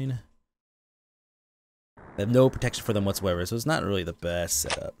 F9. I have no protection for them whatsoever, so it's not really the best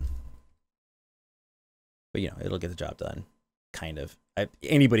setup. But, you know, it'll get the job done. Kind of.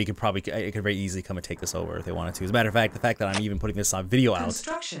 Anybody could probably, it could very easily come and take this over if they wanted to. As a matter of fact, the fact that I'm even putting this on video out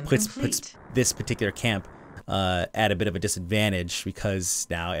puts this particular camp at a bit of a disadvantage, because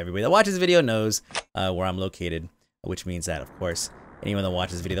now everybody that watches the video knows where I'm located, which means that, of course, anyone that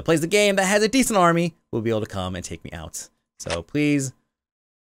watches the video that plays the game that has a decent army will be able to come and take me out. So please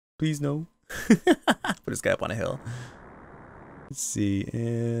no. Put this guy up on a hill. Let's see,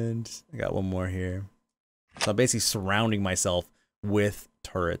 and I got one more here. So I'm basically surrounding myself with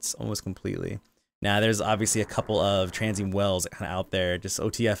turrets almost completely. Now there's obviously a couple of Transium wells kind of out there, just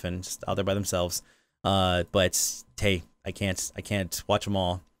OTFing, just out there by themselves. But hey, I can't watch them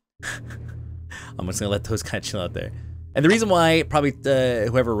all. I'm just gonna let those kind of chill out there. And the reason why probably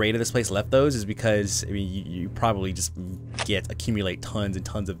whoever raided this place left those is because, I mean, you probably just accumulate tons and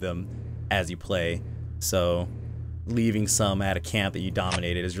tons of them as you play. So leaving some at a camp that you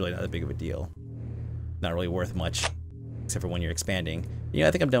dominated is really not that big of a deal. Not really worth much, except for when you're expanding. Yeah,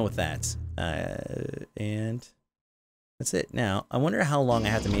 I think I'm done with that. And that's it. Now, I wonder how long I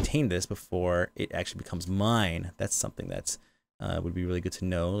have to maintain this before it actually becomes mine. That's something that would be really good to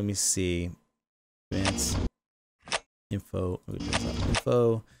know. Let me see. Advanced info.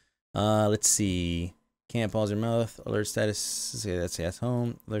 Let's see. Can't pause your mouth. Alert status. Okay, that's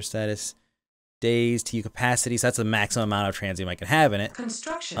home. Alert status. Days, TU capacity. So that's the maximum amount of Transium I can have in it.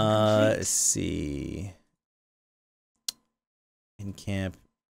 Construction let's see. In camp.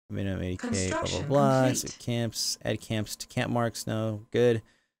 Minimum 80k, blah, blah, blah. So camps, add camps to camp marks. No, good.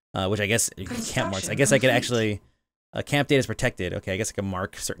 Which I guess, camp marks. I guess I could actually, camp data is protected. Okay, I guess I can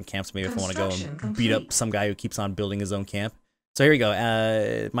mark certain camps maybe if I want to go and beat up some guy who keeps on building his own camp. So here we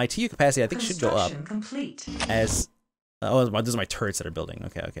go. My TU capacity I think should go up. As, those are my turrets that are building.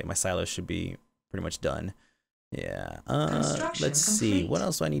 Okay, my silos should be pretty much done. Yeah, let's see. What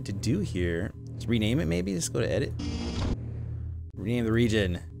else do I need to do here? Let's rename it maybe. Just go to edit. Rename the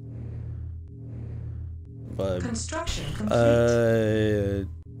region. Construction complete. Let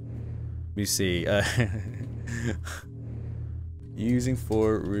me see. Using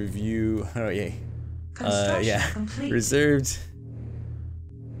for review. Oh yeah. Yeah. Complete. Reserved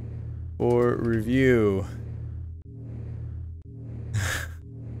for review.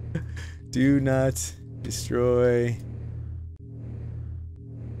 Do not destroy.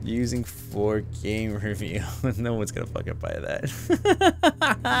 Using for game review. No one's gonna fucking buy that.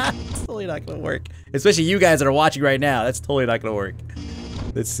 It's totally not gonna work. Especially you guys that are watching right now. That's totally not gonna work.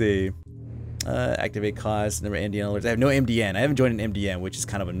 Let's see. Activate cost, number MDN alerts. I have no MDN. I haven't joined an MDN, which is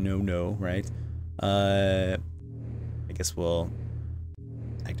kind of a no-no, right? I guess we'll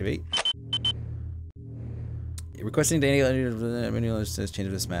activate. Requesting any change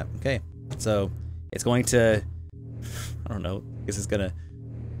of this map. Okay. So it's going to, I don't know, I guess it's gonna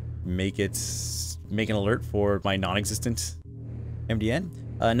make an alert for my non-existent MDN.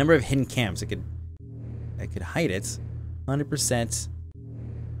 Number of hidden camps. I could hide it. 100%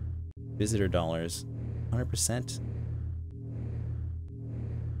 visitor dollars. 100%.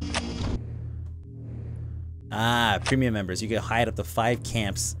 Premium members. You can hide up to 5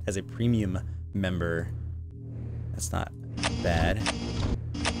 camps as a premium member. That's not bad.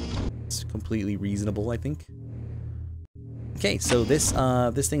 It's completely reasonable, I think. Okay, so this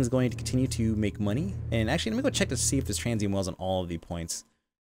thing is going to continue to make money. And actually, let me go check to see if there's Transium wells on all of the points.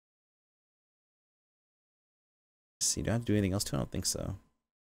 Let's see, do I have to do anything else to it? I don't think so.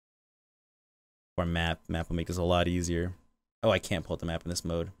 Or map. Map will make this a lot easier. Oh, I can't pull up the map in this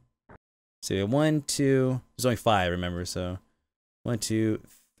mode. So we have 1, 2, there's only 5, remember, so 1, 2,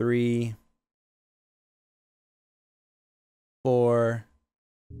 3. 4,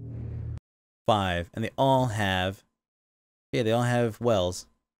 5, and they all have, yeah, they all have wells.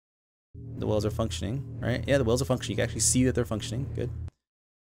 The wells are functioning, right? Yeah, the wells are functioning. You can actually see that they're functioning. Good.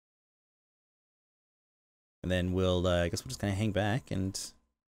 And then we'll, I guess we'll just kind of hang back and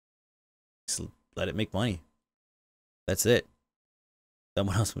just let it make money. That's it. Not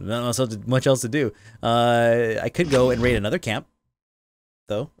much else to do. I could go and raid another camp,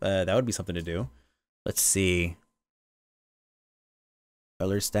 though. That would be something to do. Let's see.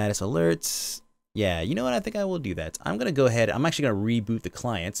 Alert status alerts. Yeah, you know what? I think I will do that. I'm gonna go ahead. I'm actually gonna reboot the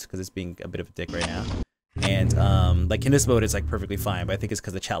client because it's being a bit of a dick right now. And like in this mode, it's like perfectly fine. But I think it's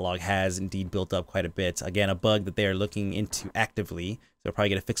because the chat log has indeed built up quite a bit. Again, a bug that they are looking into actively. So they'll probably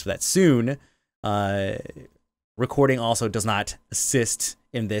get a fix for that soon. Recording also does not assist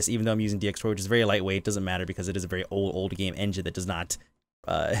in this, even though I'm using DX4, which is very lightweight. Doesn't matter because it is a very old game engine that does not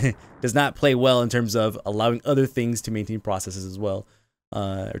play well in terms of allowing other things to maintain processes as well.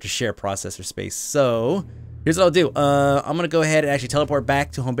 Or to share processor space. So here's what I'll do. I'm gonna go ahead and actually teleport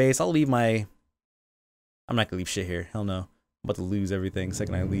back to home base. I'll leave my. I'm not gonna leave shit here. Hell no. I'm about to lose everything the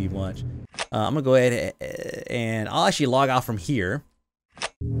second I leave. Watch. I'm gonna go ahead and I'll actually log off from here,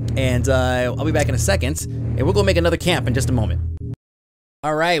 and I'll be back in a second, and we'll go make another camp in just a moment.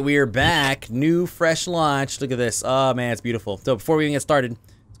 All right, we are back. New fresh launch. Look at this. Oh man, it's beautiful. So before we even get started,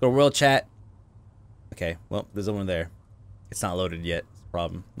 let's go to world chat. Okay. Well, there's someone there. It's not loaded yet.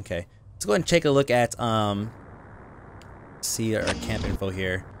 Problem. Okay, let's go ahead and take a look at see our camp info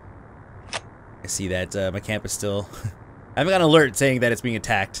here. I see that my camp is still I haven't got an alert saying that it's being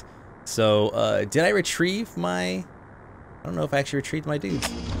attacked. So did I retrieve my, I don't know if I actually retrieved my dudes,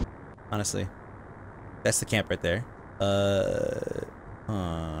 honestly. That's the camp right there.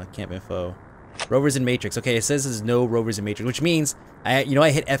 Camp info, rovers in matrix. Okay, it says there's no rovers in matrix, which means I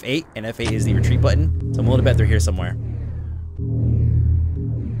hit F8, and F8 is the retreat button, so I'm willing to bet they're here somewhere.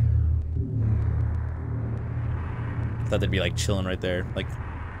 Thought they'd be like chilling right there, like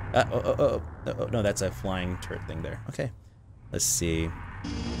no, that's a flying turret thing there. Okay, let's see.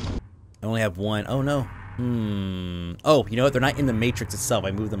 I only have one. Oh no. Oh, you know what, they're not in the matrix itself.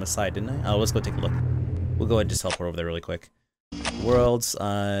 I moved them aside, didn't I? Oh, let's go take a look. We'll go ahead and just teleport over there really quick. Worlds,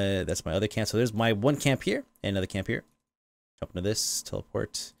 that's my other camp. So there's my one camp here and another camp here. Jump into this,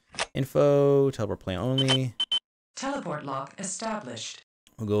 teleport info, teleport plane only. Teleport lock established.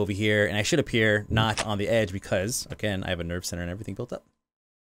 We'll go over here, and I should appear not on the edge because, again, I have a nerve center and everything built up.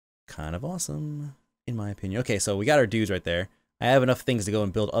 Kind of awesome, in my opinion. Okay, so we got our dudes right there. I have enough things to go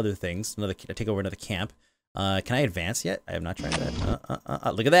and build other things. Take over another camp. Can I advance yet? I have not tried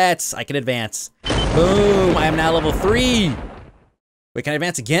that. Look at that! I can advance. Boom! I am now level 3! Wait, can I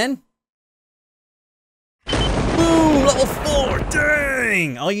advance again? Boom! Level 4!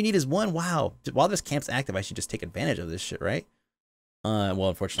 Dang! All you need is 1. Wow. While this camp's active, I should just take advantage of this shit, right? Well,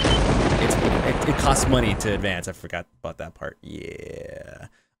 unfortunately, it costs money to advance. I forgot about that part. Yeah.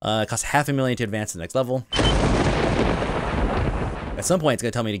 It costs $500,000 to advance to the next level. At some point, it's gonna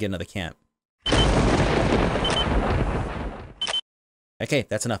tell me to get another camp. Okay,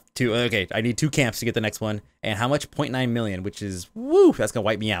 that's enough. Okay, I need 2 camps to get the next one. And how much? 0.9 million, which is, woo, that's gonna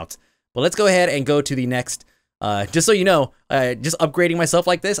wipe me out. But let's go ahead and go to the next. Just so you know, just upgrading myself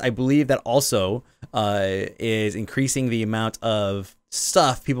like this, I believe that also is increasing the amount of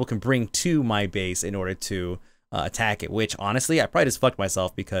stuff people can bring to my base in order to attack it, which honestly, I probably just fucked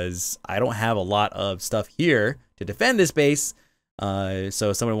myself because I don't have a lot of stuff here to defend this base. So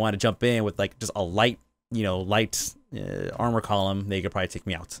if someone wanted to jump in with like just a light, light armor column, they could probably take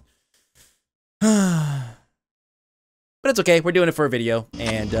me out. But it's okay, we're doing it for a video,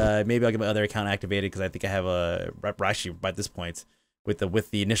 and maybe I'll get my other account activated because I think I have a actually by this point with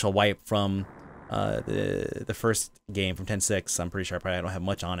the initial wipe from the first game from 10.6. I'm pretty sure I don't have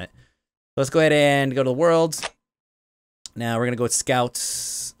much on it. So let's go ahead and go to the worlds. Now we're gonna go with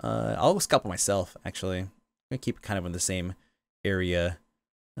scouts. I'll go scout by myself actually. I'm gonna keep it kind of in the same area.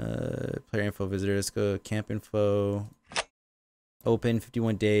 Player info, visitors, go camp info. Open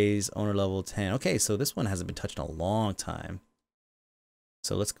 51 days, owner level 10. Okay, so this one hasn't been touched in a long time.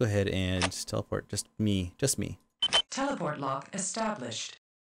 So let's go ahead and teleport. Just me. Teleport lock established.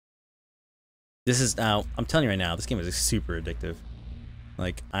 This is now, I'm telling you right now, this game is super addictive.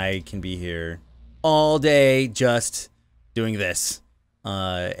 Like, I can be here all day just doing this.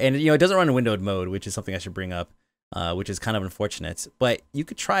 And, it doesn't run in windowed mode, which is something I should bring up, which is kind of unfortunate. But you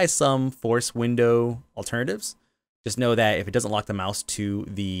could try some force window alternatives. Just know that if it doesn't lock the mouse to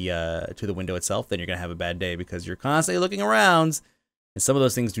the window itself, then you're gonna have a bad day because you're constantly looking around, and some of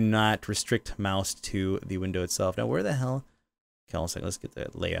those things do not restrict mouse to the window itself. Now, where the hell? Okay, hold on a second. Let's get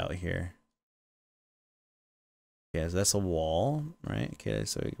the layout here. Okay, so that's a wall, right? Okay,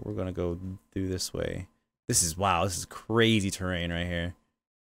 so we're gonna go through this way. This is, wow, this is crazy terrain right here.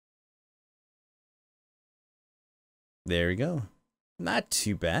 There we go. Not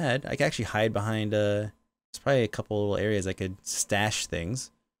too bad. I can actually hide behind, there's probably a couple little areas I could stash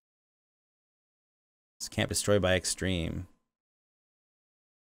things. This camp destroyed by extreme.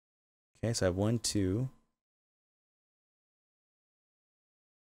 Okay, so I have 1, 2.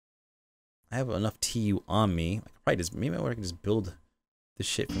 I have enough TU on me. I could probably just, maybe I can just build this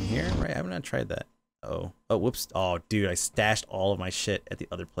shit from here, right? I have not tried that. Oh, whoops. Oh, dude, I stashed all of my shit at the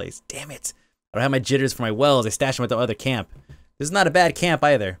other place. Damn it. I don't have my jitters for my wells. I stashed them at the other camp. This is not a bad camp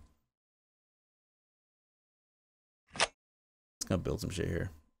either. Let's go build some shit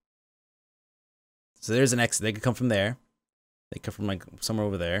here. So there's an exit. They could come from there. They come from like somewhere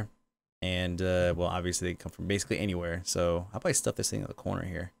over there. And, well, obviously they come from basically anywhere. So how about I stuff this thing in the corner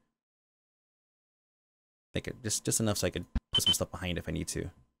here? Make it just enough so I could put some stuff behind if I need to.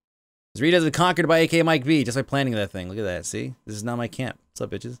 Rita is conquered by AK Mike B just by planning that thing. Look at that. See? This is not my camp. What's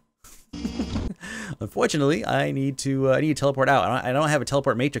up, bitches? Unfortunately, I need to teleport out. I don't have a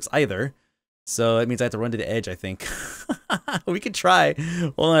teleport matrix either. So that means I have to run to the edge, I think. We could try.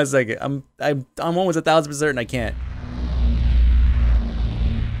 Hold on a second. I'm almost 1,000% certain I can't.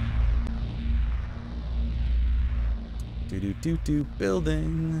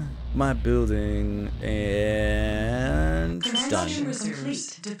 Building my building and done.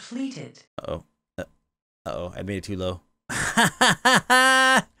 Reserves depleted. Uh-oh. Uh-oh, I made it too low.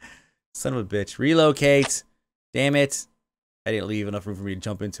 Son of a bitch. Relocate. Damn it. I didn't leave enough room for me to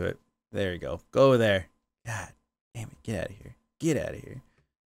jump into it. There you go. Go over there. God damn it. Get out of here. Get out of here.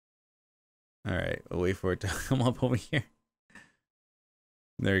 Alright, we'll wait for it to come up over here.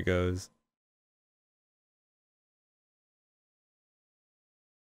 There it goes.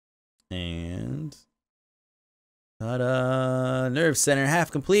 And ta-da! Nerve center half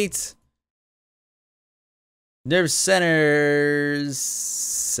complete. Nerve center's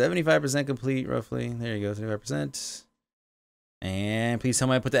 75% complete, roughly. There you go, 75%. And please tell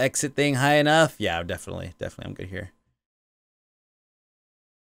me I put the exit thing high enough. Yeah, definitely, I'm good here.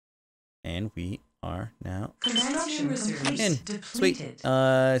 And we are now in. Sweet.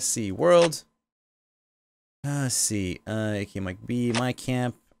 Let's see, world. Let's see. AK Mike B, my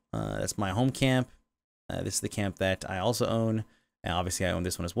camp. That's my home camp. This is the camp that I also own. And obviously I own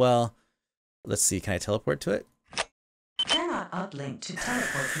this one as well. Let's see, can I teleport to it? Cannot uplink to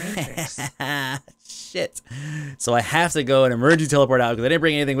teleport matrix. Shit. So I have to go and emergency teleport out because I didn't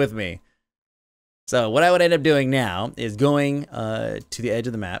bring anything with me. So what I would end up doing now is going to the edge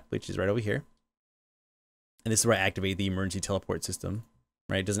of the map, which is right over here. And this is where I activate the emergency teleport system.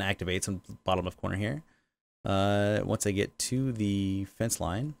 Right? It doesn't activate, it's on the bottom left corner here. Once I get to the fence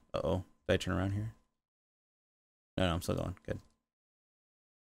line, uh-oh, did I turn around here? No, I'm still going. Good.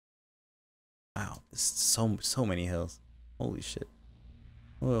 Wow, this is so many hills. Holy shit.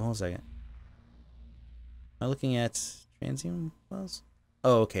 Whoa, hold on a second. Am I looking at transient wells?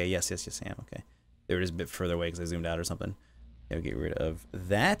 Oh, okay. Yes, I am. Okay. They were just a bit further away because I zoomed out or something. Okay, we'll get rid of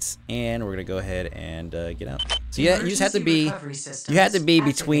that, and we're gonna go ahead and get out. So yeah, you just have to be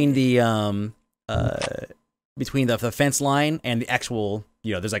between the between the fence line and the actual,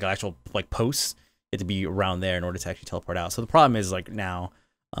 you know, there's like an actual like posts. You have to be around there in order to actually teleport out. So the problem is like now,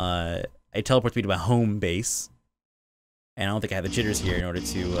 it teleports me to my home base, and I don't think I have the jitters here in order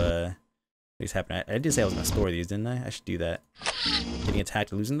to make this happen. I did say I was gonna store these, didn't I? I should do that. Getting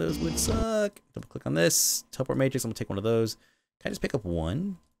attacked and losing those would suck. Double click on this teleport matrix. I'm gonna take one of those. Can I just pick up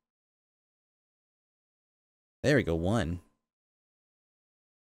one? There we go, one.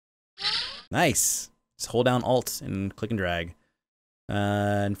 Nice. Just hold down Alt and click and drag.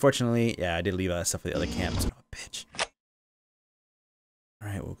 Unfortunately, yeah, I did leave that stuff for the other camp. Son of a bitch. All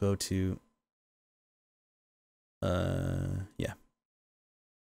right, we'll go to. Yeah.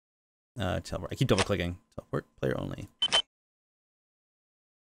 Teleport. I keep double clicking. Teleport player only.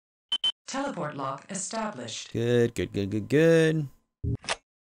 Teleport lock established. Good.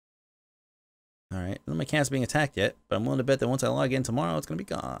 All right, none of my camp's being attacked yet, but I'm willing to bet that once I log in tomorrow, it's gonna be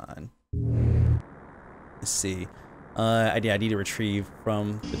gone. Let's see. I need to retrieve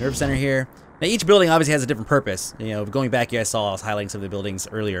from the nerve center here. Now each building obviously has a different purpose. You know, going back, you guys saw I was highlighting some of the buildings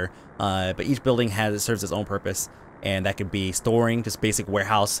earlier. But each building serves its own purpose, and that could be storing, just basic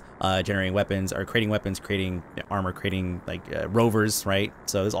warehouse, generating weapons, or creating weapons, creating armor, creating like rovers, right?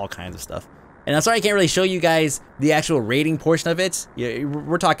 So there's all kinds of stuff. And I'm sorry I can't really show you guys the actual rating portion of it. Yeah,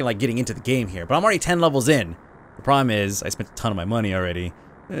 we're talking like getting into the game here, but I'm already 10 levels in. The problem is I spent a ton of my money already,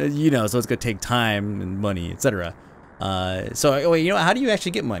 you know, so it's gonna take time and money, etc. So wait, you know, how do you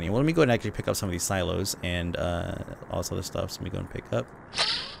actually get money? Well, let me go and actually pick up some of these silos and all this other stuff. So let me go and pick up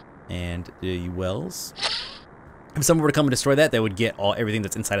and the wells. If someone were to come and destroy that, they would get everything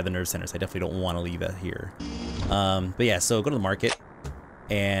that's inside of the nerve centers. I definitely don't want to leave that here. But yeah, so go to the market,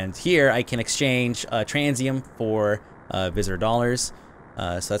 and here I can exchange transium for visitor dollars.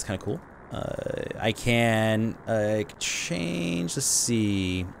 So that's kind of cool. I can exchange. Let's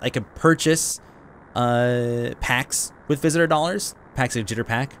see. I could purchase packs with visitor dollars. Packs of jitter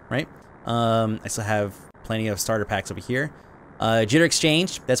pack, right? I still have plenty of starter packs over here. Jitter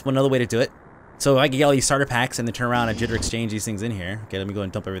exchange. That's one other way to do it. So I can get all these starter packs and then turn around and jitter exchange these things in here. Okay, let me go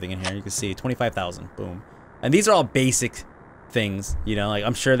and dump everything in here. You can see 25,000, boom. And these are all basic things, you know, like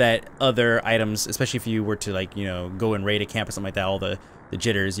I'm sure that other items, especially if you were to like, you know, go and raid a camp or something like that, all the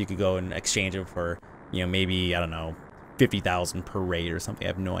jitters, you could go and exchange them for, you know, maybe, I don't know, 50,000 per raid or something. I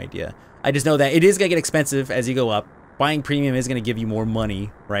have no idea. I just know that it is going to get expensive as you go up. Buying premium is going to give you more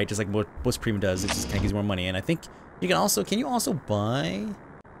money, right? Just like what premium does, it just kind of gives you more money. And I think you can also, can you also buy...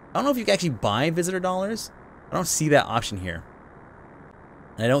 I don't know if you can actually buy visitor dollars. I don't see that option here.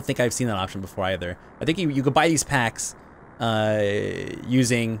 And I don't think I've seen that option before either. I think you could buy these packs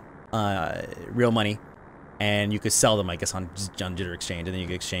using real money, and you could sell them, I guess, on Jitter Exchange, and then you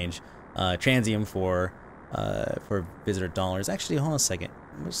could exchange transium for visitor dollars. Actually, hold on a second.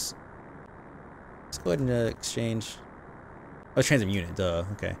 Let's go ahead and exchange. Oh, transium unit. Duh.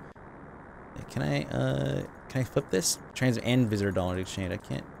 Okay. Can I flip this? Transium and visitor dollars exchange. I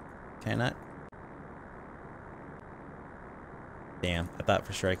can't. Can I not? Damn, I thought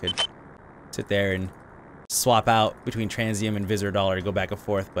for sure I could sit there and swap out between transium and visitor dollar to go back and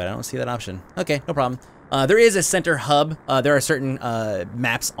forth, but I don't see that option. Okay, no problem. There is a center hub. There are certain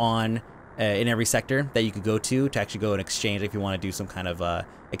maps on in every sector that you could go to actually go and exchange if you want to do some kind of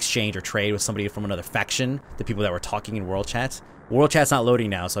exchange or trade with somebody from another faction, the people that were talking in world chat. World chat's not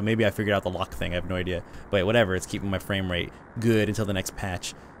loading now, so maybe I figured out the lock thing. I have no idea. But whatever, it's keeping my frame rate good until the next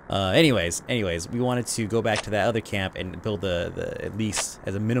patch. Anyways, we wanted to go back to that other camp and build the at least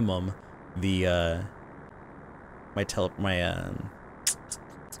as a minimum the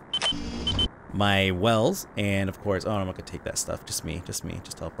my wells, and of course, oh, I'm not gonna take that stuff. Just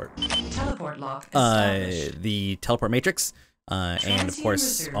teleport. Teleport lock established. The teleport matrix, and of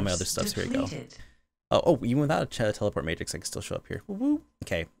course all my other stuff. So here we go. Oh, even without a teleport matrix, I can still show up here. Woo-woo.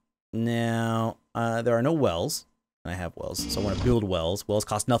 Okay, now there are no wells. I have wells, so I want to build wells. Wells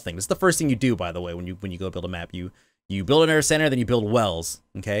cost nothing. This is the first thing you do, by the way, when you go build a map. You build a nerve center, then you build wells,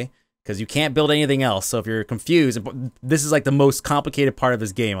 okay? Because you can't build anything else. So if you're confused, this is like the most complicated part of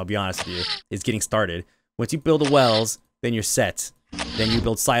this game, I'll be honest with you, is getting started. Once you build the wells, then you're set. Then you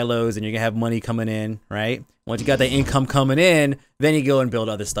build silos, and you're gonna have money coming in, right? Once you got that income coming in, then you go and build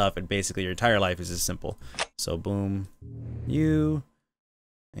other stuff, and basically your entire life is just simple. So boom, you,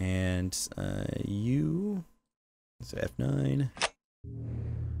 and you. So F9,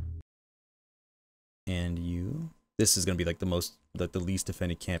 and you. This is gonna be like the least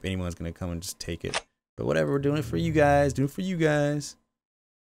defended camp. Anyone's gonna come and just take it. But whatever, we're doing it for you guys. Doing it for you guys.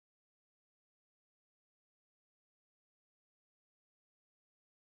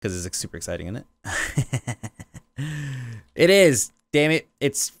 Because it's like super exciting, isn't it? It is. Damn it!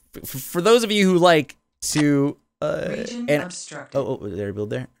 It's for those of you who like to. Region obstructed. Oh, did I build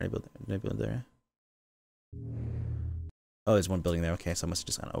there? Did I build there? Oh, there's one building there. Okay, so I must have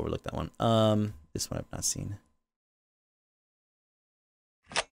just kind of overlooked that one. This one I've not seen.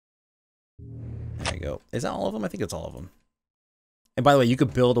 There we go. Is that all of them? I think it's all of them. And by the way, you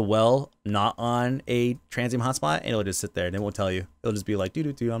could build a well not on a transient hotspot, and it'll just sit there, and it won't tell you. It'll just be like,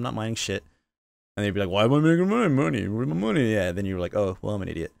 dude, I'm not mining shit. And they'd be like, why am I making my money? Where's my money? Yeah, then you're like, oh, well, I'm an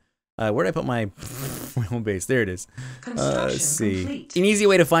idiot. Where did I put my home base? There it is. Let's see. Complete. An easy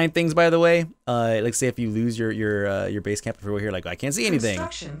way to find things, by the way. Like say if you lose your base camp over here, like I can't see anything.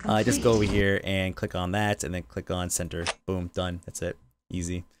 Just go over here and click on that, and then click on center. Boom, done. That's it.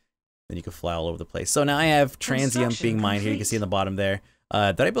 Easy. Then you can fly all over the place. So now I have transium being mined here. You can see in the bottom there.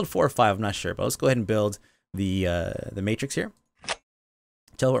 Did I build 4 or 5? I'm not sure, but let's go ahead and build the matrix here.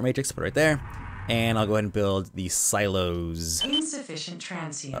 Teleport matrix, put it right there. And I'll go ahead and build the silos. Insufficient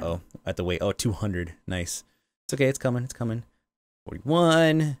transium. Uh-oh, I have to wait. Oh, 200. Nice. It's okay, it's coming, it's coming.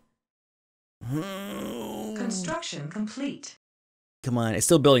 41. Construction complete. Come on, it's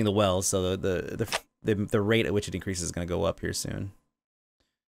still building the wells, so the rate at which it increases is going to go up here soon.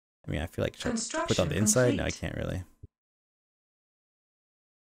 I mean, I feel like should I put on the inside? No, I can't really.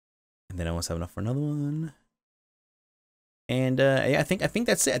 And then I almost have enough for another one. And yeah, I think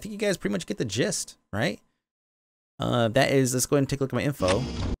that's it. I think you guys pretty much get the gist, right? That is, let's go ahead and take a look at my info.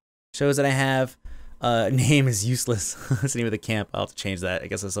 Shows that I have name is useless. That's the name of the camp. I'll have to change that, I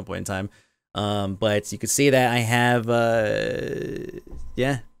guess, at some point in time. But you can see that I have,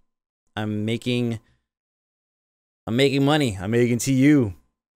 yeah, I'm making money. I'm making TU.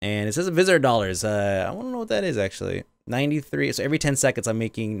 And it says visitor dollars. I want to know what that is, actually. 93. So every 10 seconds, I'm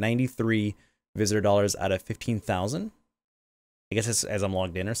making 93 visitor dollars out of 15,000. I guess it's as I'm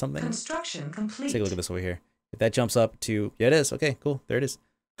logged in or something. Construction complete. Let's take a look at this over here. If that jumps up to, yeah, it is. Okay, cool. There it is.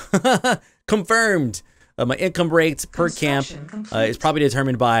 Confirmed. My income rate per camp is probably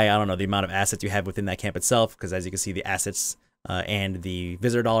determined by, I don't know, the amount of assets you have within that camp itself. Because as you can see, the assets and the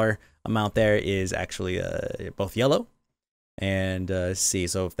visitor dollar amount there is actually both yellow. And see,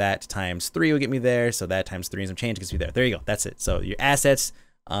 so if that times 3 will get me there, so that times 3 and some change gets me there. There you go. That's it. So your assets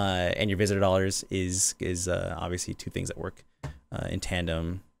and your visitor dollars is obviously two things that work in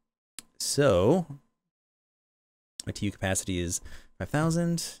tandem. So my TU capacity is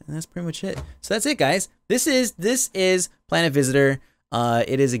 5,000, and that's pretty much it. So that's it, guys. This is Planet Visitor.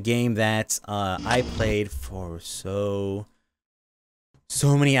 It is a game that I played for so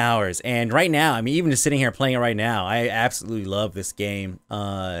many hours, and right now, I mean, even just sitting here playing it right now, I absolutely love this game.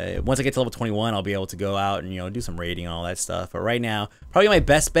 Once I get to level 21, I'll be able to go out and do some raiding and all that stuff. But right now, probably my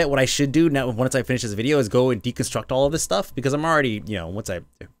best bet, what I should do now once I finish this video, is go and deconstruct all of this stuff, because I'm already, once I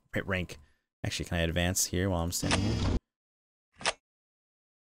hit rank. Actually, can I advance here while I'm standing here?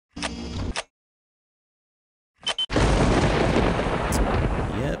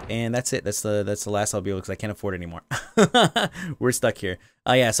 Yep, and that's it. That's the last I'll be able, because I can't afford it anymore. We're stuck here.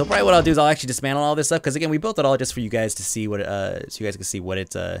 Yeah, so probably what I'll do is I'll actually dismantle all this stuff, because again, we built it all just for you guys to see what so you guys can see what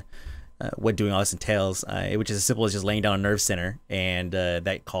it what doing all this entails, which is as simple as just laying down a nerve center, and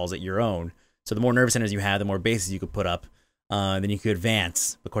that calls it your own. So the more nerve centers you have, the more bases you could put up. Then you could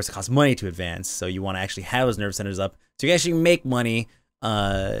advance. Of course, it costs money to advance, so you want to actually have those nerve centers up so you can actually make money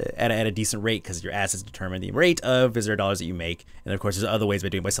at a decent rate, because your assets determine the rate of visitor dollars that you make. And of course, there's other ways by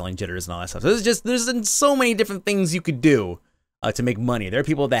doing by selling jitters and all that stuff. So there's so many different things you could do to make money. There are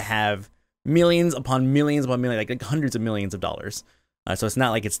people that have millions upon millions upon millions, like hundreds of millions of dollars. So it's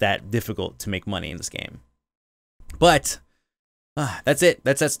not like it's that difficult to make money in this game. But that's it.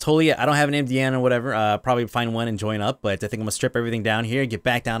 That's totally it. I don't have an MDN or whatever. Probably find one and join up, but I think I'm gonna strip everything down here, get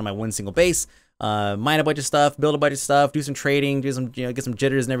back down to my one single base, mine a bunch of stuff, build a bunch of stuff, do some trading, do some get some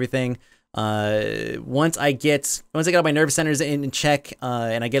jitters and everything. Once I get all my nerve centers in check,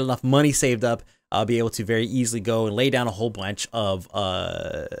 and I get enough money saved up, I'll be able to very easily go and lay down a whole bunch of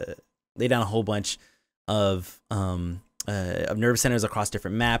nerve centers across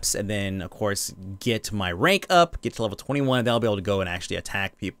different maps, and then of course get my rank up, get to level 21, and then I'll be able to go and actually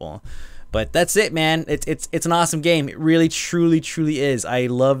attack people. But that's it, man. It's an awesome game. It really, truly is. I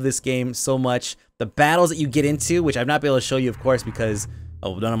love this game so much. The battles that you get into, which I've not been able to show you, of course, because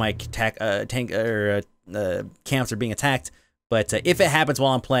none of my camps are being attacked. But if it happens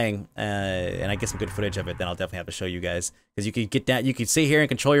while I'm playing, and I get some good footage of it, then I'll definitely have to show you guys, because you could get down, you could sit here and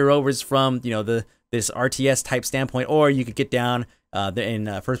control your rovers from this RTS type standpoint, or you could get down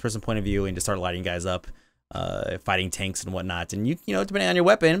in first person point of view and just start lighting guys up, fighting tanks and whatnot. And you know, depending on your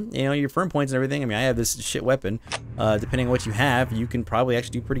weapon, your firm points and everything. I mean, I have this shit weapon. Depending on what you have, you can probably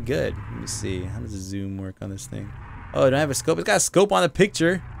actually do pretty good. Let me see, how does the zoom work on this thing? Oh, do I have a scope? It's got a scope on the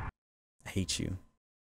picture. I hate you.